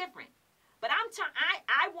 That's different. But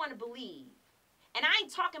I want to believe, and I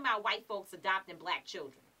ain't talking about white folks adopting black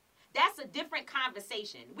children. That's a different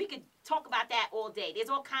conversation. We could talk about that all day. There's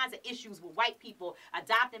all kinds of issues with white people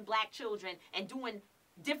adopting black children and doing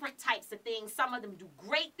different types of things. Some of them do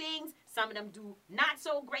great things. Some of them do not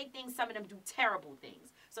so great things. Some of them do terrible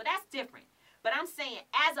things. So that's different. But I'm saying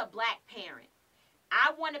as a black parent,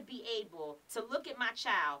 I want to be able to look at my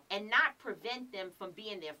child and not prevent them from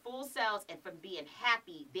being their full selves and from being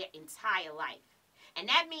happy their entire life. And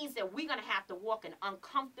that means that we're going to have to walk an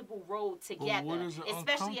uncomfortable road together. Well, what is an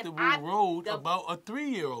especially uncomfortable road about a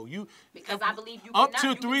 3-year-old? Because I believe you up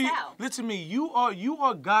can to 3. tell. Listen to me. You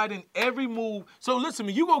are guiding every move. So listen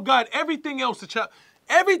to me. You gonna guide everything else. The child,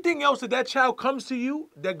 everything else that child comes to you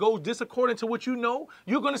that goes disaccording to what you know,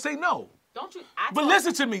 you're gonna say no. Don't you? But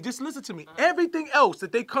listen to me. Just listen to me. Everything else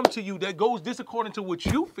that they come to you that goes disaccording to what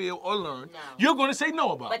you feel or learn, you're going to say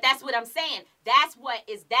no about. But that's what I'm saying. That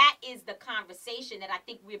is the conversation that I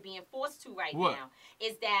think we're being forced to now.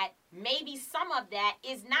 Is that maybe some of that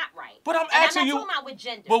is not right. But I'm asking you. I'm not talking about with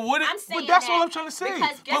gender. I'm saying that's all I'm trying to say.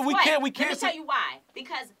 Because guess but we what? can't. Let me tell you why.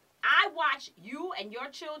 Because I watch you and your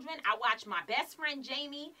children. I watch my best friend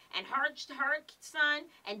Jamie and her son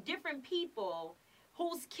and different people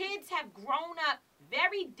whose kids have grown up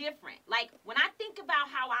very different. Like, when I think about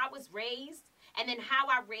how I was raised and then how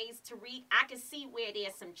I raised Tariq, I can see where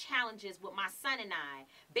there's some challenges with my son and I.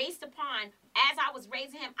 Based upon, as I was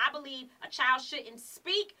raising him, I believe a child shouldn't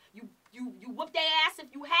speak. You whoop their ass if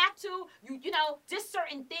you have to. You know, just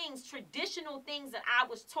certain things, traditional things that I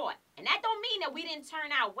was taught. And that don't mean that we didn't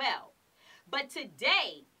turn out well. But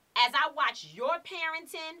today, as I watch your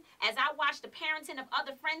parenting, as I watch the parenting of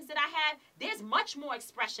other friends that I have, there's much more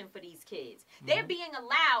expression for these kids. Mm-hmm. They're being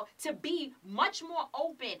allowed to be much more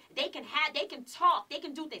open. They can talk, they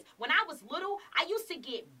can do things. When I was little, I used to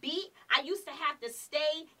get beat. I used to have to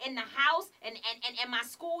stay in the house, and my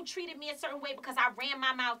school treated me a certain way because I ran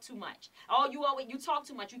my mouth too much. Oh, you talk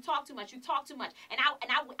too much, you talk too much, you talk too much. And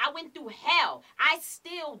I went through hell. I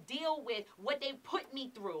still deal with what they put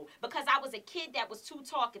me through because I was a kid that was too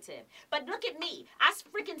talkative. But look at me. I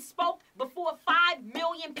freaking spoke before 5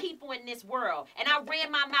 million people in this world. And I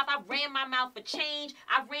ran my mouth. I ran my mouth for change.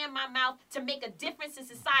 I ran my mouth to make a difference in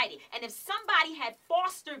society. And if somebody had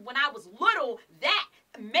fostered when I was little that,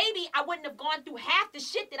 maybe I wouldn't have gone through half the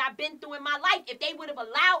shit that I've been through in my life if they would have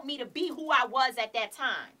allowed me to be who I was at that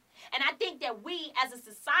time. And I think that we as a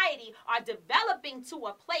society are developing to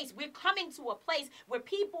a place, we're coming to a place where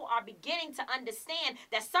people are beginning to understand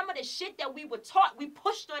that some of the shit that we were taught, we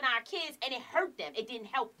pushed on our kids and it hurt them. It didn't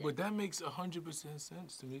help them. But that makes 100%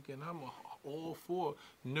 sense to me, and I'm all for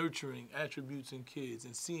nurturing attributes in kids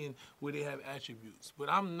and seeing where they have attributes. But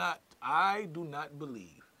I do not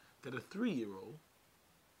believe that a 3-year-old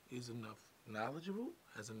is enough knowledgeable,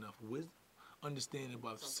 has enough wisdom, understanding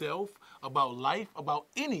about self, about life, about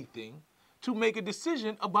anything to make a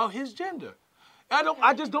decision about his gender.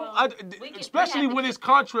 Especially when it's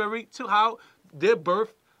contrary to how their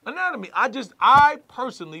birth anatomy. I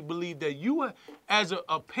personally believe that you, as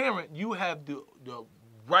a parent, you have the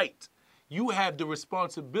right, you have the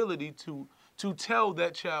responsibility to tell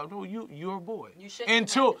that child, no, you're a boy. You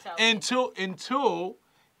shouldn't until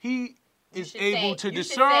he is able to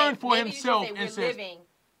discern for himself and says,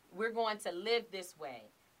 we're going to live this way.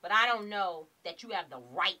 But I don't know that you have the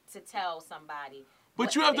right to tell somebody.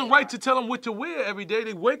 But you have the right to tell them what to wear every day.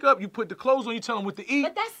 They wake up, you put the clothes on, you tell them what to eat.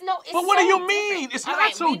 But that's no. It's but what so do you different. mean? It's All not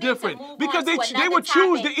right, so different because they would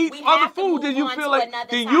choose to eat We other have to food that move you on feel to like another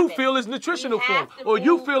then you topic. feel is nutritional We for them, have to or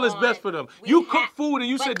you move feel is on. best for them. We You have- cook food and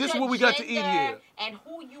you but said this is your what we got to eat gender here. And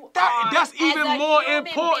who you That's are even as a more human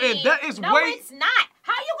important. being. That is no, way. it's not.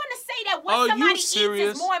 How are you going to say that Are what you somebody eats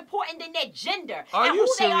serious? is more important than their gender? Are and you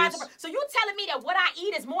who they are as a serious? So you telling me that what I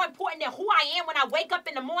eat is more important than who I am when I wake up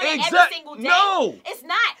in the morning every single day? No. It's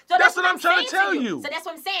not. So That's what I'm trying to saying tell you. So that's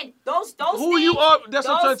what I'm saying. Those Who things, you are, that's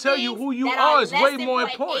what I'm trying those to tell you. things Who you that are is less way more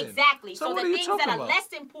important. Exactly. So So what the are you things talking that are about? less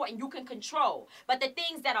important you can control. But the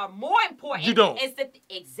things that are more important You don't. is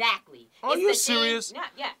exactly. Are It's you the serious? Thing,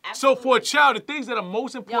 yeah, So absolutely. for a child, the things that are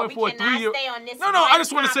most important for a 3-year-old. No, I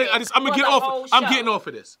just want to say, I'm gonna get off. I'm getting off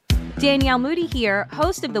of this. Danielle Moody here,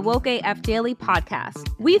 host of the Woke AF Daily podcast.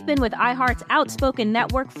 We've been with iHeart's Outspoken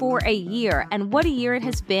Network for a year, and what a year it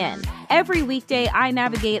has been. Every weekday, I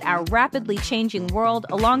navigate our rapidly changing world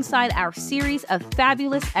alongside our series of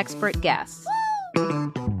fabulous expert guests.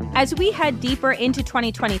 As we head deeper into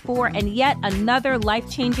 2024 and yet another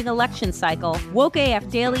life-changing election cycle, Woke AF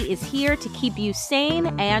Daily is here to keep you sane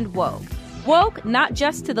and woke. Woke not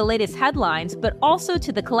just to the latest headlines, but also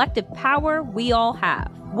to the collective power we all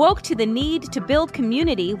have. Woke to the need to build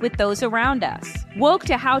community with those around us. Woke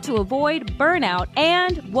to how to avoid burnout,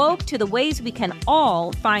 and woke to the ways we can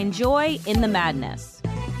all find joy in the madness.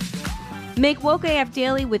 Make Woke AF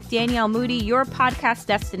Daily with Danielle Moody your podcast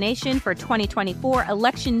destination for 2024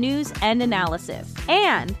 election news and analysis.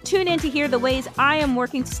 And tune in to hear the ways I am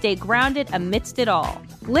working to stay grounded amidst it all.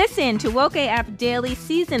 Listen to Woke AF Daily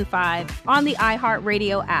Season 5 on the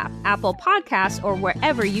iHeartRadio app, Apple Podcasts, or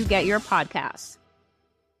wherever you get your podcasts.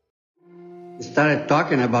 Started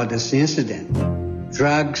talking about this incident.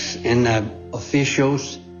 Drugs and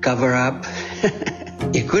officials cover up.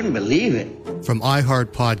 You couldn't believe it. From iHeart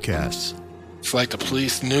Podcasts. It's like the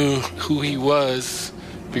police knew who he was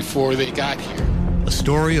before they got here. A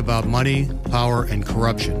story about money, power, and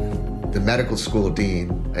corruption. The medical school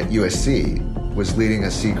dean at USC was leading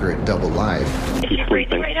a secret double life. She's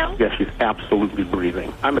breathing right now? Yes, she's absolutely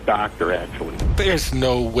breathing. I'm a doctor, actually. There's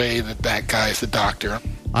no way that guy's a doctor.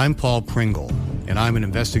 I'm Paul Pringle, and I'm an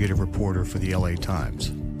investigative reporter for the LA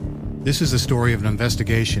Times. This is the story of an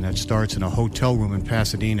investigation that starts in a hotel room in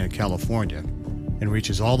Pasadena, California, and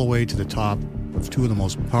reaches all the way to the top of two of the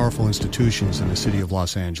most powerful institutions in the city of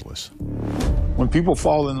Los Angeles. When people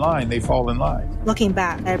fall in line, they fall in line. Looking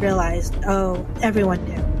back, I realized, everyone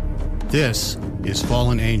knew. This is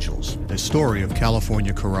Fallen Angels, the story of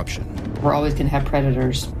California corruption. We're always going to have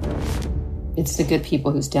predators. It's the good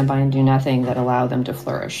people who stand by and do nothing that allow them to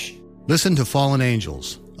flourish. Listen to Fallen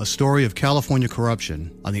Angels, a story of California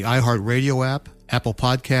corruption on the iHeartRadio app, Apple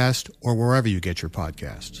Podcast, or wherever you get your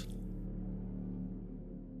podcasts.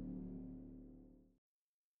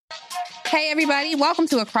 Hey, everybody. Welcome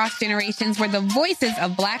to Across Generations, where the voices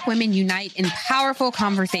of Black women unite in powerful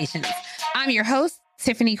conversations. I'm your host,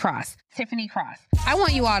 Tiffany Cross. I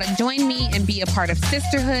want you all to join me and be a part of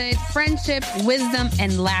sisterhood, friendship, wisdom,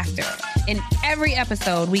 and laughter. In every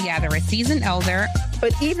episode, we gather a seasoned elder.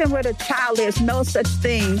 But even with a child, there's no such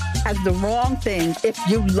thing as the wrong thing if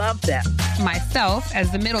you love them. Myself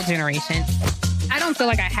as the middle generation. I don't feel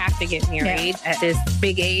like I have to get married at this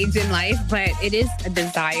big age in life, but it is a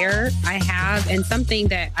desire I have and something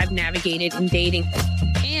that I've navigated in dating.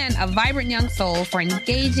 And a vibrant young soul for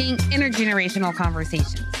engaging intergenerational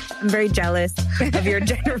conversations. I'm very jealous of your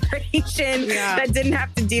generation that didn't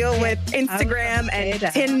have to deal with Instagram and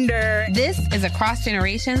Tinder. This is Across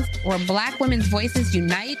Generations, where Black women's voices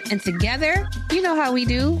unite, and together, you know how we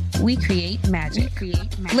do, we create magic.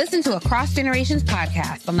 Listen to Across Generations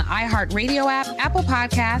podcast on the iHeartRadio app, Apple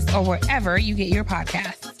Podcasts, or wherever you get your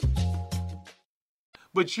podcasts.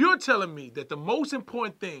 But you're telling me that the most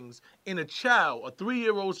important things in a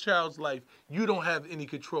 3-year-old child's life, you don't have any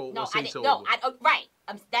control or say so over. Right.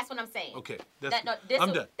 That's what I'm saying. Okay. I'm done. That's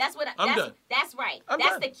done. That's right. That's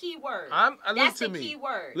done. the key word. That's the key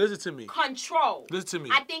word. Listen to me. Control. Listen to me.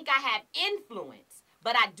 I think I have influence,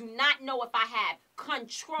 but I do not know if I have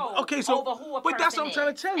control over who a person but that's what I'm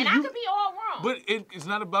trying to tell you. And I could be all wrong. But it's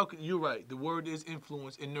not about, you're right. The word is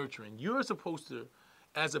influence and nurturing. You're supposed to,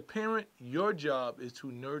 as a parent, your job is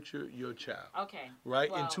to nurture your child. Okay.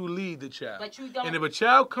 Right? Well, and to lead the child. But you don't. And if a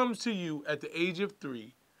child comes to you at the age of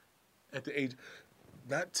 3, at the age,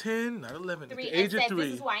 not 10, not 11, at the age of 3.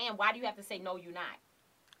 This is who I am. Why do you have to say, no, you're not?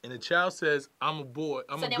 And the child says, I'm a boy,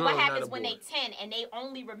 I'm a girl, not a boy. So then what happens when they 10 and they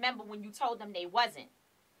only remember when you told them they wasn't?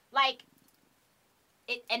 Like,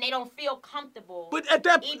 and they don't feel comfortable. But at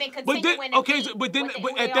that, even but then,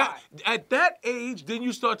 at that age, then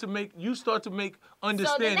you start to make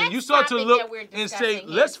understanding. So you start to look and say,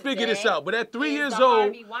 let's figure this out. But at 3 years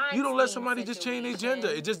old, you don't let somebody just change their gender.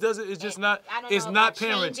 It just doesn't. It's just not. It's not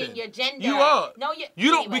parenting. Your gender. You are. No,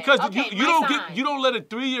 you don't, because you don't son. you don't let a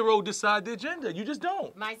 3-year-old decide their gender. You just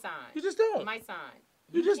don't. My son. You just don't. My son.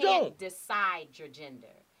 You just can't don't decide your gender.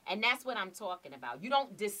 And that's what I'm talking about. You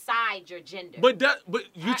don't decide your gender. But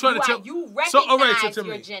you trying to tell. You recognize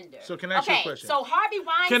your gender. So can I ask you a question? So Harvey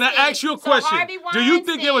Weinstein. Can I ask you a question? Do you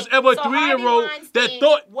think there was ever a 3-year-old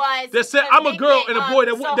that said I'm a girl and a boy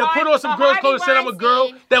that put on some girl clothes and said I'm a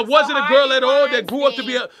girl that wasn't a girl at all, that grew up to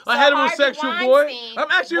be a heterosexual boy? I'm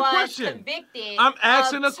asking you a question. I'm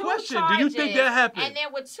asking a question. Do you think that happened? And there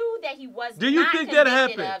were 2 that he was. Do you think that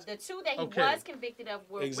happened? The 2 that he was convicted of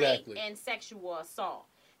were rape and sexual assault.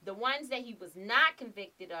 The ones that he was not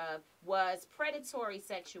convicted of was predatory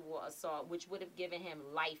sexual assault, which would have given him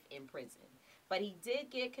life in prison. But he did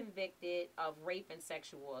get convicted of rape and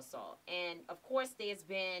sexual assault. And, of course, there's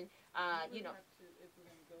been, I've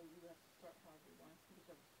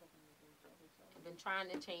been trying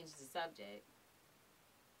to change the subject.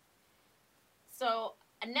 So,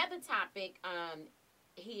 another topic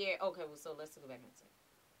here. Okay, well, so let's go back and say.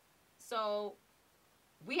 So,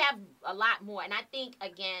 we have a lot more, and I think,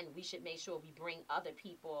 again, we should make sure we bring other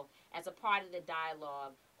people as a part of the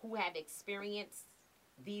dialogue who have experienced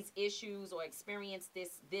these issues or experienced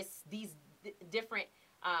these different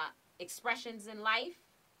expressions in life,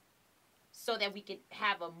 so that we could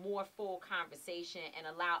have a more full conversation and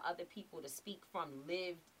allow other people to speak from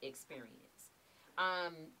lived experience.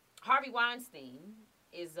 Harvey Weinstein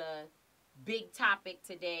is a big topic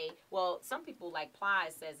today. Well, some people like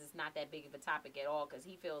Plies says it's not that big of a topic at all because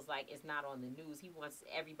he feels like it's not on the news. He wants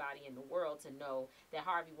everybody in the world to know that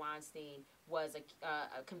Harvey Weinstein was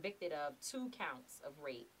convicted of 2 counts of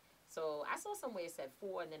rape. So I saw somewhere it said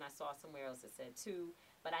 4, and then I saw somewhere else it said 2.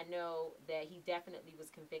 But I know that he definitely was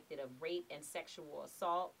convicted of rape and sexual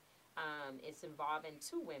assault. It's involving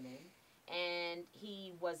 2 women. And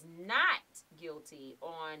he was not guilty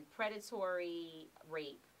on predatory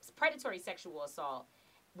sexual assault,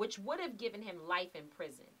 which would have given him life in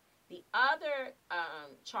prison. The other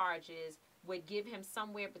charges would give him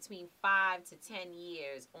somewhere between 5 to 10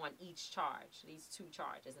 years on each charge, these 2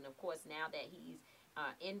 charges. And, of course, now that he's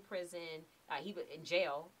in prison, he was in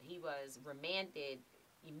jail, he was remanded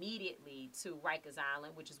immediately to Rikers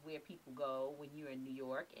Island, which is where people go when you're in New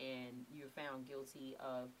York and you're found guilty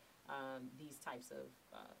of these types of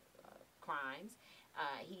crimes.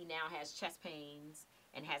 He now has chest pains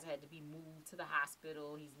and has had to be moved to the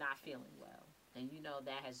hospital. He's not feeling well. And you know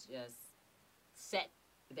that has just set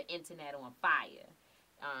the internet on fire.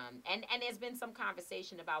 And there's been some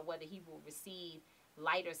conversation about whether he will receive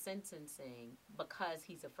lighter sentencing because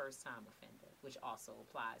he's a first-time offender, which also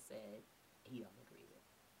Plies said he don't agree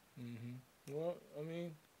with. Mm-hmm. Well, I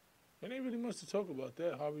mean, there ain't really much to talk about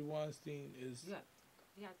that. Harvey Weinstein is...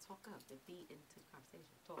 You gotta talk up to feed into the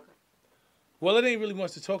conversation. Talk up. Well, it ain't really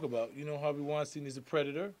much to talk about. You know, Harvey Weinstein is a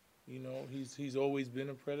predator. You know, he's always been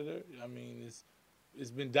a predator. I mean,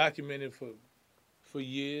 it's been documented for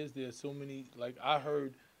years. There's so many. Like, I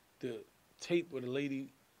heard the tape of the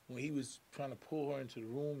lady when he was trying to pull her into the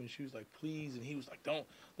room, and she was like, "Please," and he was like, "Don't."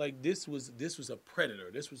 Like, this was a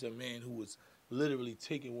predator. This was a man who was literally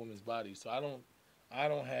taking women's bodies. So I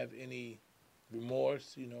don't have any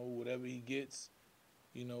remorse. You know, whatever he gets.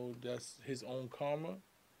 You know, that's his own karma.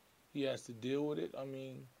 He has to deal with it. I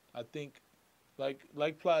mean, I think,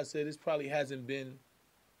 like Ply said, this probably hasn't been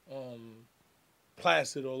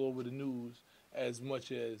plastered all over the news as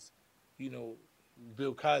much as,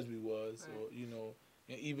 Bill Cosby was, right. Or,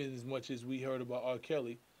 and even as much as we heard about R.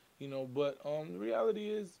 Kelly, but the reality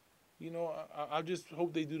is, I just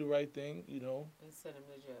hope they do the right thing, And send him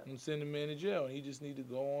to jail. And send him to jail. And he just need to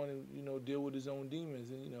go on and, deal with his own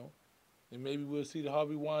demons. And maybe we'll see the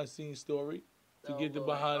Harvey Weinstein story to get the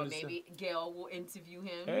behind the scenes. Maybe Gail will interview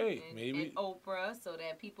him and Oprah so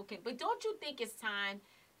that people can. But don't you think it's time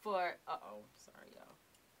for... sorry, y'all.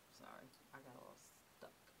 Sorry. I got all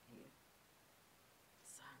stuck here.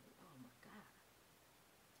 Sorry. Oh, my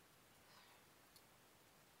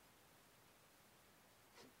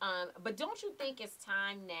God. But don't you think it's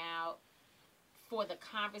time now for the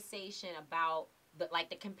conversation about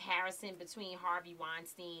the comparison between Harvey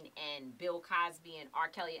Weinstein and Bill Cosby and R.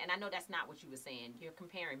 Kelly? And I know that's not what you were saying. You're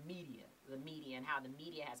comparing the media and how the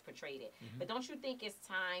media has portrayed it. Mm-hmm. But don't you think it's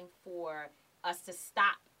time for us to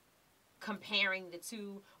stop comparing the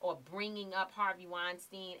two or bringing up Harvey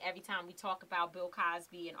Weinstein every time we talk about Bill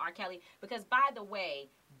Cosby and R. Kelly? Because, by the way,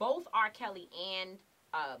 both R. Kelly and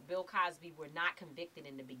Bill Cosby were not convicted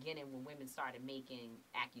in the beginning when women started making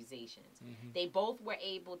accusations. Mm-hmm. They both were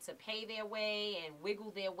able to pay their way and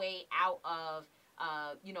wiggle their way out of,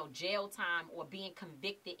 jail time or being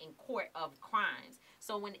convicted in court of crimes.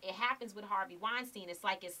 So when it happens with Harvey Weinstein, it's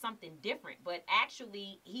like it's something different. But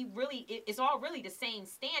actually, it's all really the same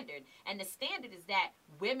standard. And the standard is that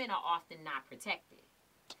women are often not protected.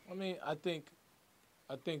 I mean, I think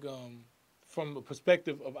from the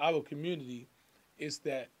perspective of our community, it's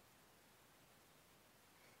that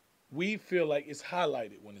we feel like it's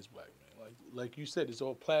highlighted when it's black men. Like you said, it's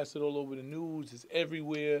all plastered all over the news. It's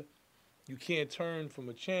everywhere. You can't turn from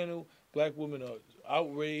a channel. Black women are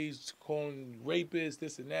outraged, calling rapists,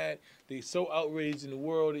 this and that. They're so outraged in the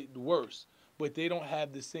world, the worst. But they don't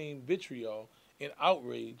have the same vitriol and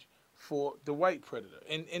outrage for the white predator.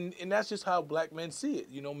 And that's just how black men see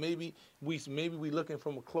it. Maybe we looking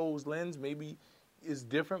from a closed lens. Maybe it's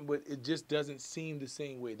different, but it just doesn't seem the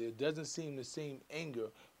same way. There doesn't seem the same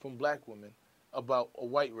anger from black women about a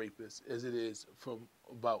white rapist as it is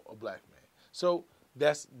about a black man. So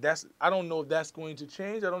that's I don't know if that's going to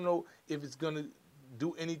change. I don't know if it's going to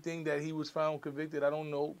do anything that he was found convicted. I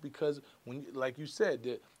don't know, because when, like you said,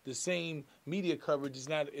 the same media coverage is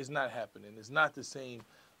not happening. It's not the same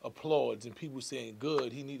applauds and people saying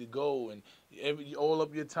good, he need to go, and all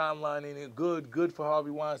up your timeline ain't good for Harvey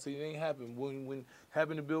Weinstein. It ain't happened. When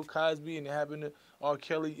happened to Bill Cosby and it happened to R.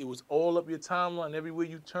 Kelly, it was all up your timeline. Everywhere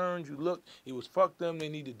you turned, you looked, it was fuck them, they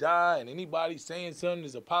need to die, and anybody saying something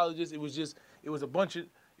is apologist. It was a bunch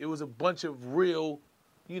of real,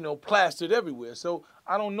 plastered everywhere. So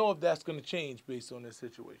I don't know if that's going to change based on this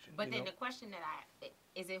situation. But then the question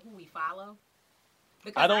is it who we follow?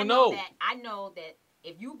 Because I don't know. I know that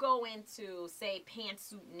if you go into, say,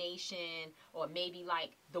 Pantsuit Nation or maybe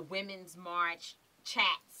like the Women's March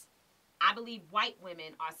chats, I believe white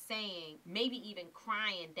women are saying, maybe even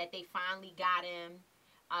crying, that they finally got him.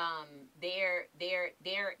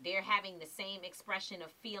 They're having the same expression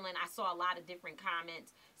of feeling. I saw a lot of different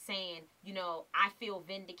comments saying, I feel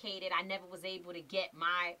vindicated. I never was able to get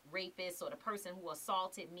my rapist or the person who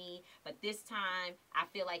assaulted me, but this time I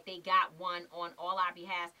feel like they got one on all our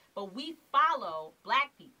behalf. But we follow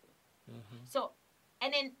black people. Mm-hmm. So,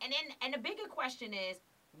 and the bigger question is,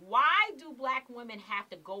 why do black women have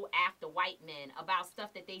to go after white men about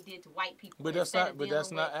stuff that they did to white people? But that's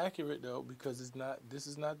not accurate though, because this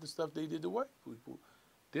is not the stuff they did to white people.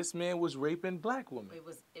 This man was raping black women. It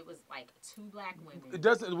was like two black women. It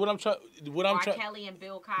doesn't. R. Kelly and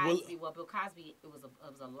Bill Cosby. Well, Bill Cosby, it was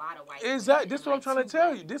a lot of white. Exactly. This is what I'm trying to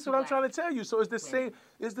tell you. This is what I'm trying to tell you. So it's the same.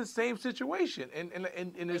 It's the same situation. And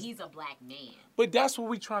but he's a black man. But that's what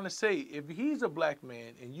we're trying to say. If he's a black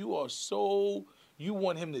man and you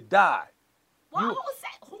want him to die. Well,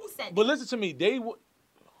 who said that? But listen to me.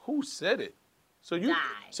 Who said it?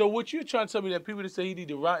 So what you're trying to tell me, that people that say he need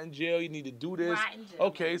to rot in jail, he need to do this. Rot in jail.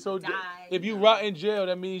 Okay, so if you rot in jail,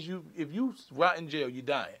 that means if you rot in jail, you're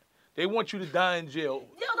dying. They want you to die in jail.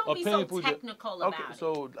 Don't be so technical about it.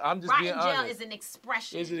 So I'm just being honest. Rot in jail is an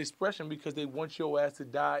expression. It's an expression because they want your ass to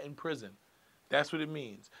die in prison. That's what it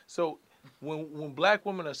means. So when black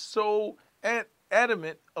women are so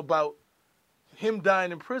adamant about him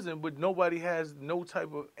dying in prison, but nobody has no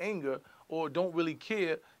type of anger or don't really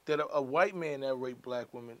care that a white man that raped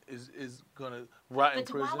black women is gonna rot in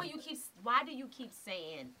prison. Why do you keep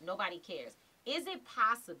saying nobody cares? Is it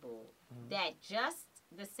possible that just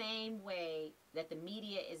the same way that the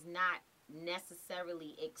media is not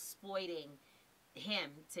necessarily exploiting him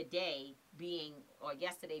today or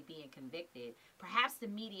yesterday being convicted, perhaps the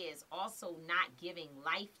media is also not giving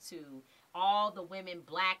life to all the women,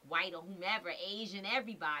 black, white, or whomever, Asian,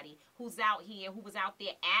 everybody who was out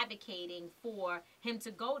there advocating for him to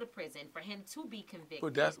go to prison, for him to be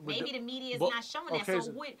convicted. Maybe the media is not showing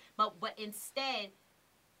that. But instead,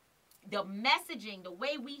 the messaging, the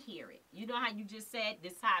way we hear it, you know how you just said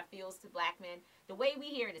this is how it feels to black men. The way we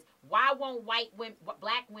hear it is, why won't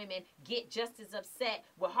black women get just as upset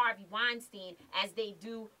with Harvey Weinstein as they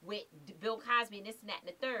do with Bill Cosby and this and that and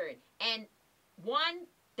the third? And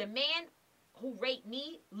the man who raped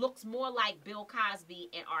me looks more like Bill Cosby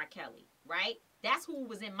and R. Kelly, right? That's who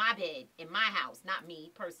was in my bed, in my house, not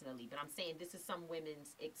me personally, but I'm saying this is some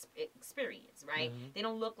women's experience, right? Mm-hmm. They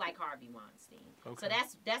don't look like Harvey Weinstein. Okay. So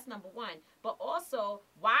that's number one. But also,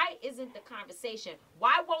 why isn't the conversation,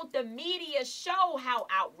 why won't the media show how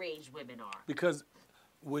outraged women are? Because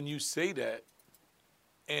when you say that,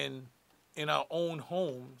 and in our own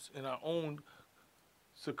homes, in our own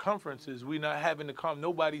circumferences, we're not having to come.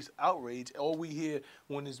 Nobody's outraged. All we hear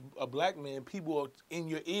when it's a black man, people are in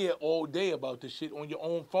your ear all day about this shit on your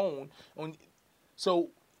own phone.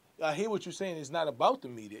 So I hear what you're saying. It's not about the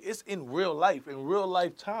media. It's in real life. In real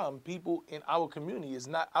life time, people in our community is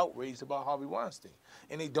not outraged about Harvey Weinstein.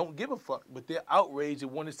 And they don't give a fuck, but they're outraged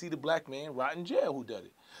and want to see the black man rot in jail who did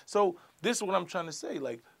it. So this is what I'm trying to say.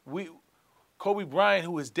 Like, Kobe Bryant,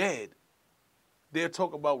 who is dead, they're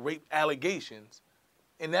talking about rape allegations.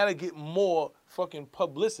 And that'll get more fucking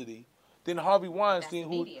publicity than Harvey Weinstein.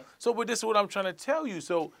 But this is what I'm trying to tell you.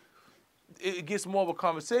 So it gets more of a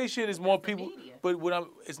conversation. It's more people. But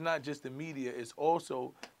it's not just the media. It's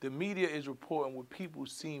also the media is reporting what people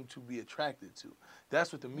seem to be attracted to.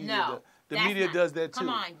 That's what the media does. The media does that too. Come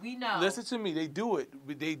on, we know. Listen to me. They do it.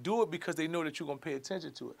 They do it because they know that you're gonna pay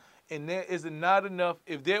attention to it. And there is not enough.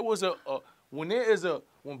 If there was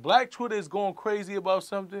when Black Twitter is going crazy about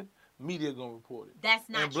something, media gonna report it. That's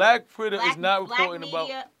not and true. Black Twitter is not reporting media,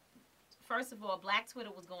 about. First of all, Black Twitter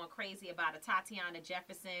was going crazy about a Tatiana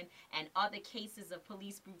Jefferson and other cases of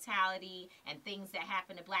police brutality and things that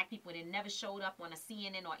happened to black people, and it never showed up on a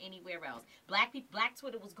CNN or anywhere else. Black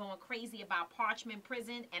Twitter was going crazy about Parchman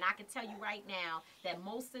Prison, and I can tell you right now that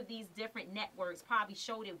most of these different networks probably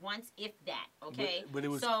showed it once, if that. Okay, but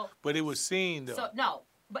it was seen though. So no.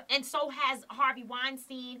 And so has Harvey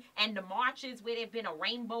Weinstein and the marches where there's been a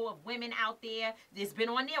rainbow of women out there. There's been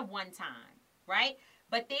on there one time, right?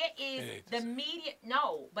 But there is the media.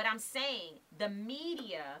 No, but I'm saying the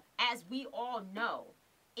media, as we all know,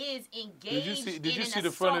 is engaged. Did you see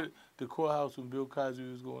the front of the courthouse when Bill Cosby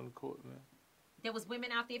was going to court, man? There was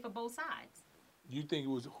women out there for both sides. You think it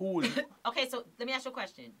was who was? Okay, so let me ask you a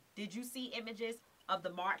question. Did you see images of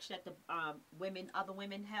the march that the other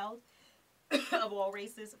women held? Of all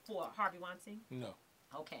races for Harvey Weinstein? No.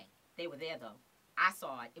 Okay. They were there, though. I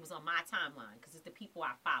saw it. It was on my timeline because it's the people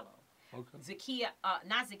I follow. Okay. Zakia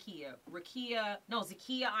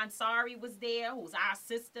Ansari was there, who's our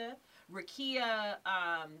sister. Rakia,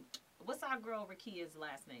 what's our girl Rakia's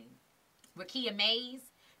last name? Rakia Mays.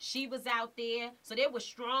 She was out there. So there were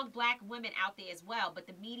strong black women out there as well, but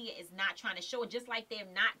the media is not trying to show it, just like they're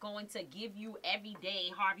not going to give you every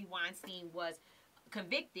day Harvey Weinstein was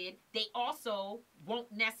convicted. They also won't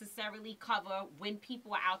necessarily cover when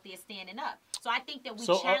people are out there standing up. So I think that we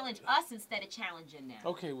challenge us instead of challenging them.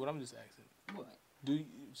 Okay, well, I'm just asking. What?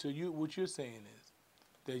 What you're saying is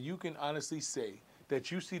that you can honestly say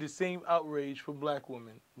that you see the same outrage for black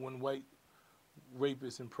women when white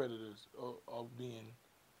rapists and predators are being,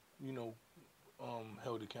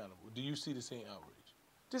 held accountable. Do you see the same outrage?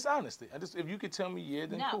 Just honestly. If you could tell me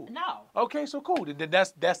then cool. No. Okay, so cool. Then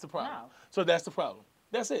that's the problem. No. So that's the problem.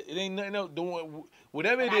 That's it. It ain't nothing else.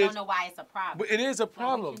 Whatever but it is. I don't know why it's a problem. But it is a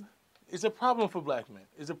problem. It's a problem for black men.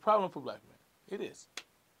 It's a problem for black men. It is.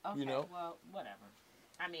 Okay, well, whatever.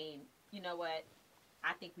 I mean, you know what?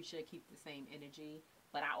 I think we should keep the same energy,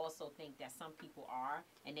 but I also think that some people are,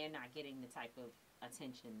 and they're not getting the type of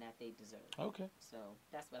attention that they deserve. Okay. So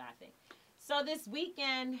that's what I think. So this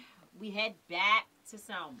weekend, we head back to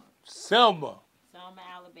Selma,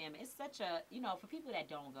 Alabama. It's such a, for people that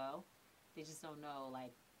don't go, they just don't know,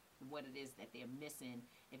 like, what it is that they're missing.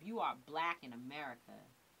 If you are black in America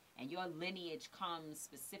and your lineage comes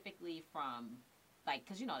specifically from, like,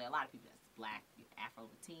 because, there are a lot of people that's black,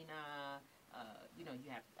 Afro-Latina, you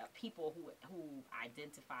have people who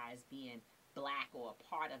identify as being black or a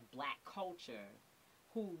part of black culture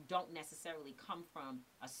who don't necessarily come from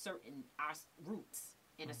our roots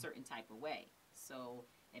in a certain type of way. So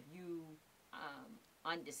if you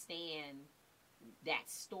understand that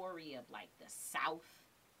story of like the South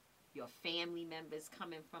your family members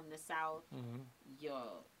coming from the South, Mm-hmm.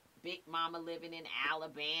 your big mama living in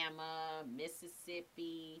Alabama,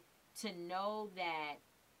 Mississippi, to know that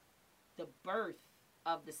the birth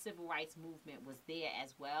of the civil rights movement was there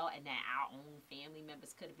as well, and that our own family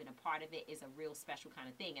members could have been a part of it, is a real special kind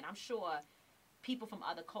of thing. And I'm sure people from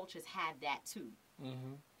other cultures have that too.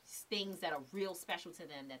 Mm-hmm. Things that are real special to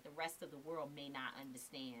them that the rest of the world may not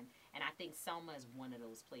understand. And I think Selma is one of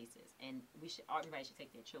those places. And everybody should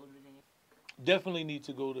take their children in. Definitely need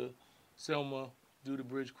to go to Selma, do the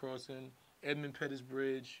bridge crossing. Edmund Pettus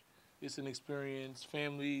Bridge. It's an experience.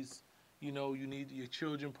 Families, your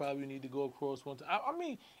children probably need to go across one time. I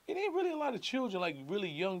mean, it ain't really a lot of children, like really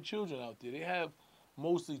young children out there. They have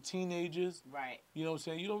mostly teenagers. Right. You know what I'm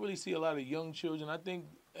saying? You don't really see a lot of young children. I think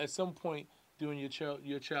at some point during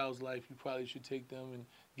your child's life, you probably should take them and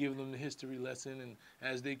give them the history lesson. And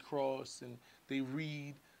as they cross and they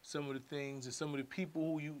read some of the things and some of the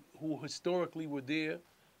people who historically were there,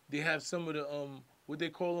 they have some of the what they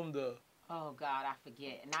call them, the oh God, I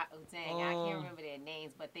forget. And I can't remember their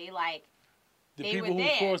names, but they like the they people were who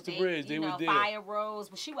there. crossed the bridge. They were there. Fire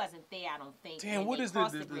Rose. Well, she wasn't there, I don't think. Damn, what is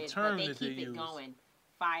the bridge, term but that they keep it use? going.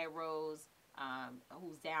 Fire Rose,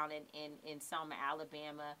 who's down in Selma,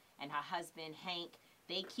 Alabama, and her husband Hank.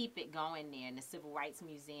 They keep it going there in the Civil Rights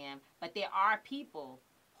Museum. But there are people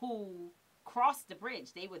who crossed the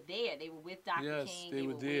bridge. They were there. They were with Dr. Yes, King. they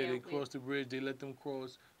were there. They crossed the bridge. They let them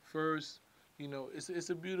cross first. It's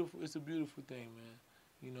a beautiful thing,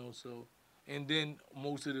 man. So, and then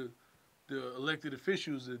most of the elected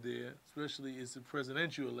officials are there. Especially it's a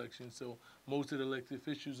presidential election, so most of the elected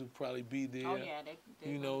officials will probably be there. Oh yeah, they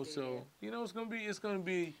so it's gonna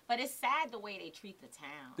be. But it's sad the way they treat the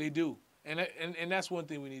town. They do, and that's one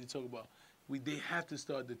thing we need to talk about. They have to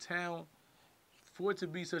start the town. For it to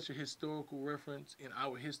be such a historical reference in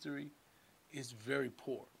our history, it's very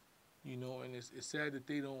poor, and it's sad that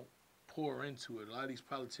they don't pour into it. A lot of these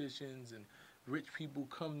politicians and rich people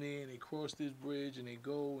come there and they cross this bridge and they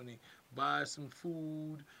go and they buy some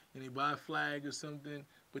food and they buy a flag or something,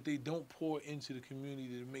 but they don't pour into the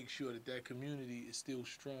community to make sure that community is still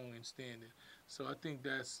strong and standing. So I think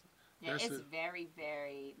that's very,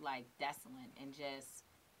 very desolate and just.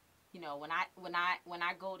 When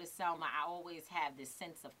I go to Selma, I always have this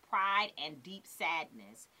sense of pride and deep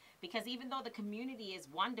sadness because even though the community is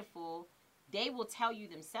wonderful, they will tell you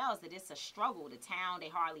themselves that it's a struggle. The town, they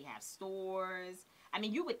hardly have stores. I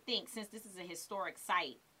mean, you would think since this is a historic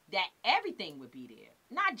site that everything would be there,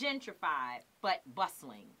 not gentrified, but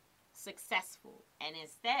bustling, successful. And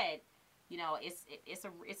instead, it's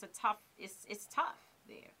tough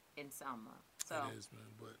there in Selma. So it is, man.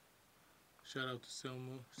 But shout out to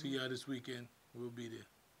Selma. See y'all this weekend. We'll be there.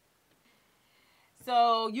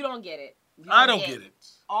 So you don't get it. I don't get it.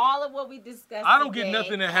 All of what we discussed. I don't get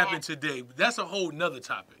nothing that happened today. That's a whole nother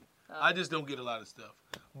topic. I just don't get a lot of stuff.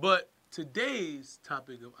 But today's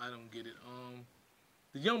topic of I don't get it.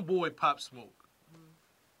 The young boy Pop Smoke.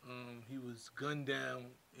 He was gunned down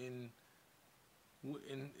in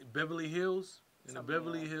Beverly Hills. In the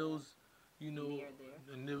Beverly Hills, in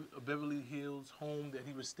a Beverly Hills home that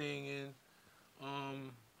he was staying in.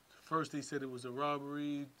 First they said it was a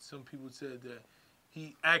robbery. Some people said that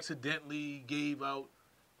he accidentally gave out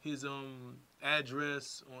his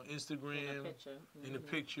address on Instagram in a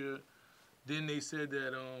picture. Then they said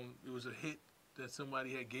that it was a hit, that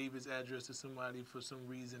somebody had gave his address to somebody for some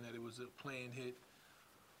reason, that it was a planned hit.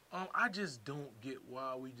 I just don't get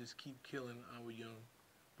why we just keep killing our young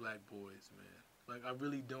black boys, man. Like I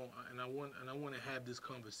really don't, and I want to have this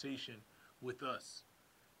conversation with us.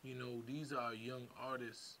 These are young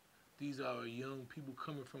artists. These are young people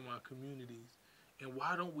coming from our communities. And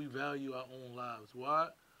why don't we value our own lives? Why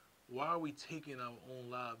are we taking our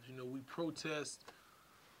own lives? We protest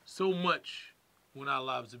so much when our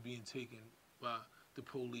lives are being taken by the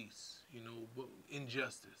police, but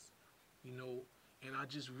injustice, and I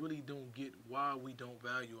just really don't get why we don't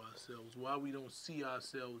value ourselves, why we don't see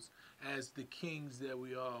ourselves as the kings that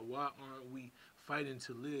we are. Why aren't we fighting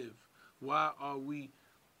to live? Why are we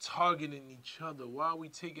targeting each other? Why are we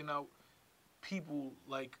taking out people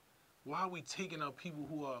why are we taking out people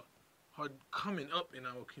who are coming up in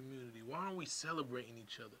our community? Why aren't we celebrating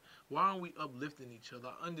each other? Why aren't we uplifting each other?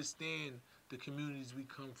 I understand the communities we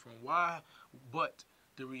come from. Why? But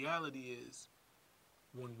the reality is,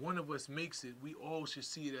 when one of us makes it, we all should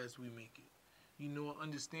see it as we make it. I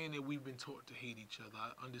understand that we've been taught to hate each other.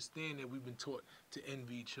 I understand that we've been taught to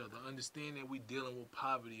envy each other. I understand that we're dealing with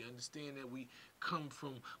poverty. I understand that we come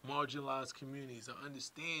from marginalized communities. I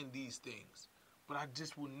understand these things. But I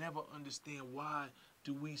just will never understand why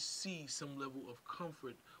do we see some level of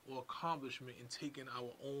comfort or accomplishment in taking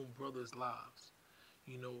our own brothers' lives?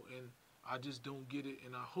 You know, and I just don't get it,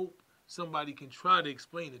 and I hope somebody can try to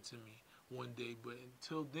explain it to me one day, but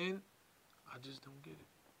until then, I just don't get it.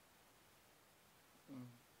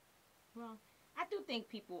 Well, I do think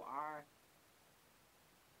people are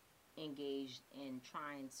engaged in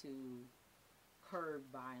trying to curb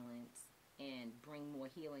violence and bring more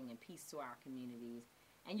healing and peace to our communities.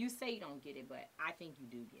 And you say you don't get it, but I think you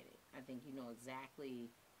do get it. I think you know exactly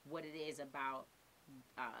what it is about,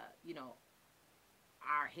 you know,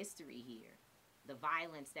 our history here. The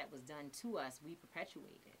violence that was done to us, we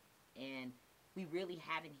perpetuated. And we really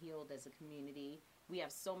haven't healed as a community. We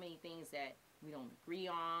have so many things that we don't agree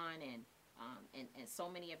on, and so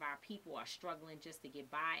many of our people are struggling just to get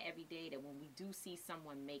by every day, that when we do see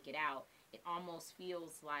someone make it out, it almost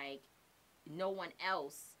feels like no one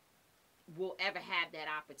else will ever have that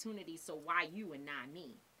opportunity, so why you and not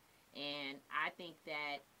me? And I think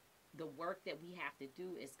that the work that we have to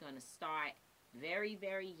do is going to start very,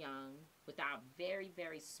 very young with our very,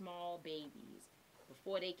 very small babies.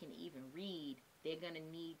 Before they can even read, they're going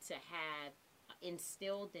to need to have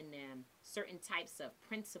instilled in them certain types of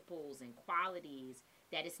principles and qualities,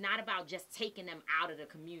 that it's not about just taking them out of the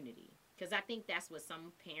community. Because I think that's what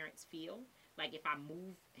some parents feel. Like, if I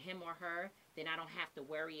move him or her, then I don't have to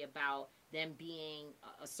worry about them being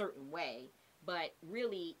a certain way. But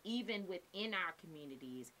really, even within our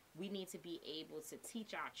communities, we need to be able to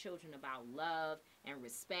teach our children about love and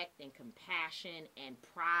respect and compassion and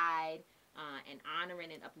pride, and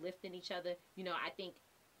honoring and uplifting each other. You know, I think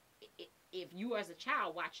if you as a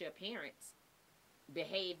child watch your parents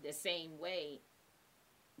behave the same way,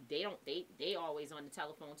 they always on the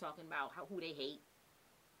telephone talking about who they hate,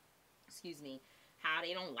 how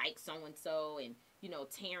they don't like so-and-so, and, you know,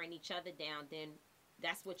 tearing each other down, then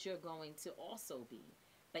that's what you're going to also be.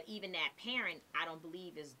 But even that parent, I don't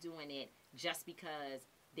believe, is doing it just because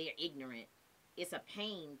they're ignorant. It's a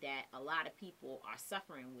pain that a lot of people are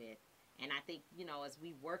suffering with. And I think, you know, as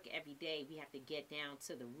we work every day, we have to get down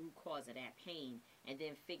to the root cause of that pain, and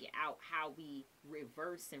then figure out how we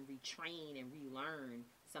reverse and retrain and relearn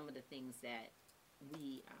some of the things that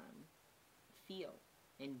we feel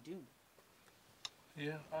and do.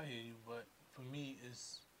 Yeah, I hear you, but for me,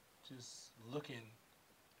 it's just looking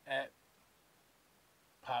at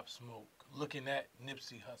Pop Smoke, looking at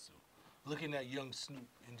Nipsey Hussle, looking at Young Snoop,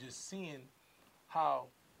 and just seeing how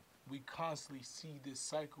we constantly see this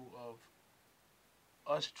cycle of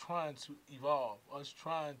us trying to evolve, us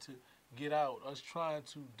trying to get out, us trying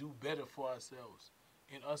to do better for ourselves,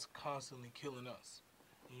 and us constantly killing us.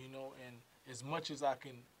 You know, and as much as I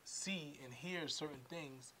can see and hear certain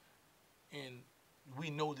things, and we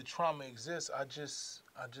know the trauma exists, I just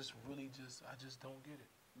don't get it.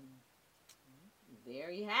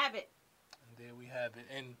 There you have it. And there we have it.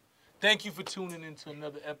 And thank you for tuning in to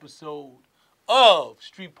another episode of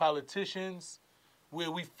Street Politicians, where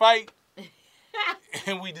we fight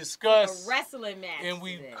and we discuss a wrestling match, and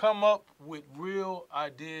we today. Come up with real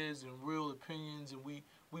ideas and real opinions, and we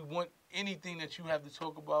want anything that you have to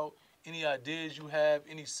talk about, any ideas you have,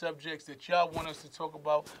 any subjects that y'all want us to talk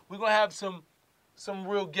about. We're gonna have some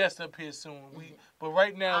real guests up here soon. But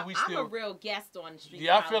right now I'm a real guest on Street.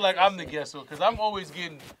 Yeah, I feel like I'm the guest because I'm always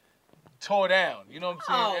getting tore down. You know what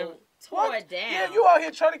I'm saying? Tore down. Yeah, you out here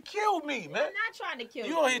trying to kill me, man. I'm not trying to kill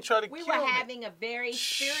you. You out here trying to kill me. We were having a very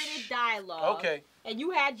spirited dialogue. Okay. And you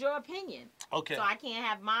had your opinion. Okay. So I can't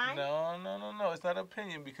have mine? No. It's not an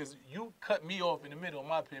opinion because you cut me off in the middle of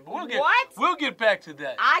my opinion. But What? We'll get back to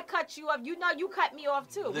that. I cut you off. You know you cut me off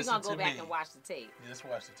too. We're going to go back and watch the tape. Yeah, let's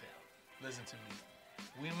watch the tape. Listen to me.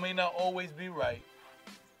 We may not always be right.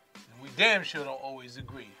 And we damn sure don't always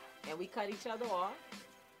agree. And we cut each other off.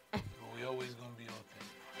 But we always going to be authentic.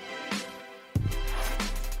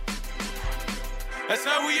 That's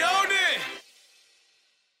how we own it.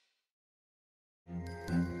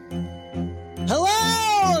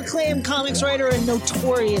 Hello, acclaimed comics writer and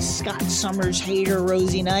notorious Scott Summers hater,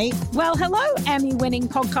 Rosie Knight. Well, hello, Emmy-winning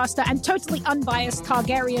podcaster and totally unbiased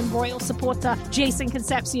Targaryen royal supporter, Jason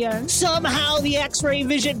Concepcion. Somehow the X-Ray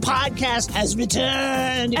Vision podcast has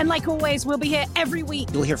returned. And like always, we'll be here every week.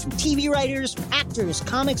 You'll hear from TV writers, actors,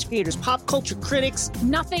 comics creators, pop culture critics.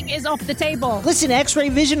 Nothing is off the table. Listen to X-Ray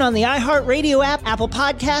Vision on the iHeartRadio app, Apple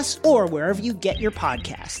Podcasts, or wherever you get your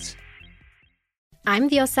podcasts. I'm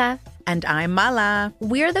Diosa. And I'm Mala.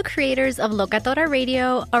 We're the creators of Locatora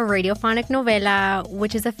Radio, a radiophonic novela,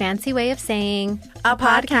 which is a fancy way of saying a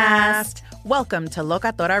podcast. Welcome to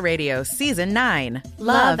Locatora Radio Season 9.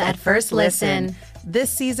 Love at First Listen.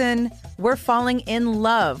 This season, We're falling in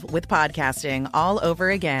love with podcasting all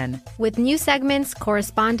over again. With new segments,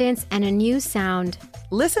 correspondence, and a new sound.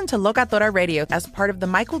 Listen to Locatora Radio as part of the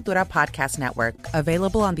Michael Dura Podcast Network,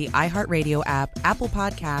 available on the iHeartRadio app, Apple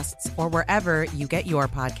Podcasts, or wherever you get your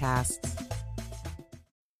podcasts.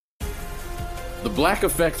 The Black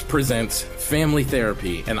Effect presents Family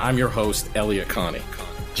Therapy, and I'm your host, Elia Connie.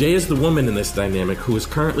 Jay is the woman in this dynamic who is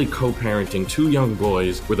currently co-parenting 2 young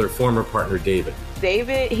boys with her former partner, David.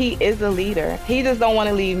 David, he is a leader. He just don't want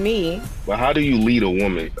to leave me. But how do you lead a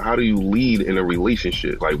woman? How do you lead in a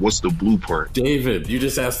relationship? Like, what's the blueprint? David, you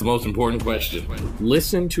just asked the most important question.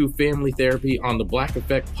 Listen to Family Therapy on the Black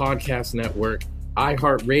Effect Podcast Network,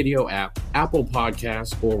 iHeartRadio app, Apple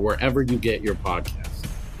Podcasts, or wherever you get your podcasts.